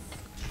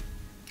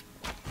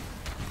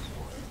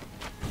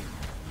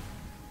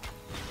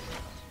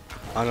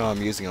 I know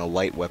I'm using a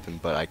light weapon,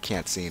 but I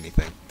can't see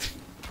anything.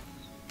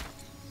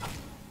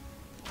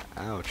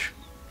 Ouch.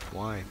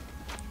 Why?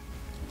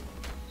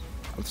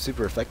 I'm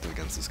super effective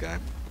against this guy.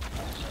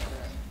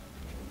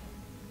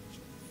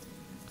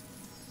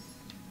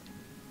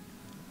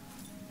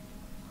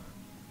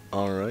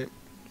 Alright.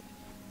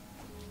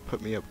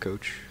 Put me up,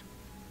 coach.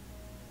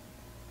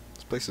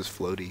 This place is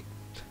floaty.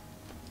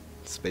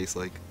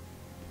 Space-like.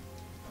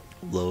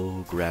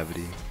 Low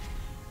gravity.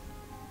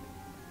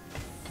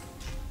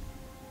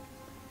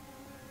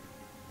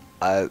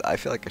 I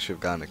feel like I should have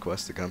gotten a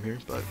quest to come here,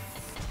 but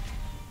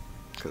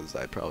because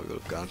I probably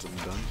would have gotten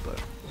something done, but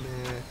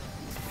meh,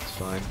 it's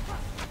fine.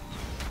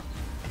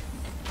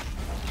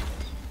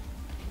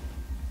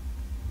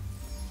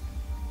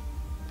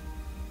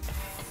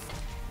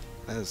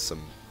 That has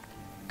some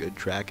good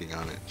tracking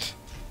on it.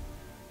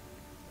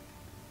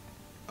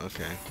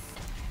 Okay.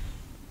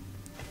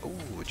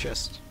 Ooh, a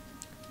chest.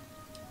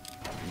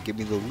 Give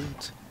me the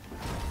loot.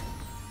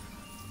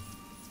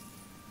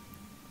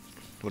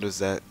 What is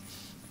that?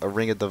 A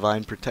ring of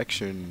divine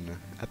protection.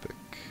 Epic.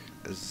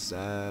 Is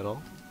that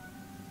all?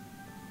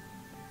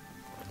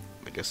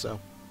 I guess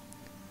so.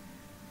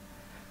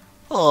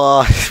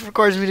 Oh, it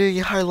requires me to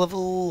get higher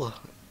level.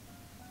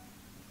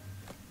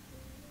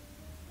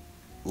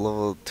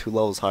 Level 2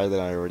 levels higher than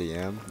I already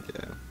am.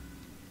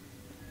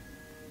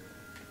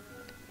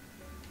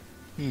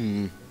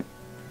 Yeah.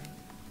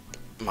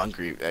 I'm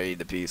hungry. I need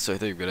to pee, so I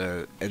think I'm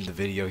gonna end the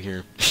video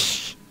here.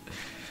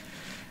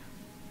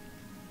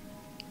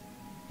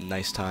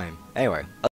 Nice time. Anyway.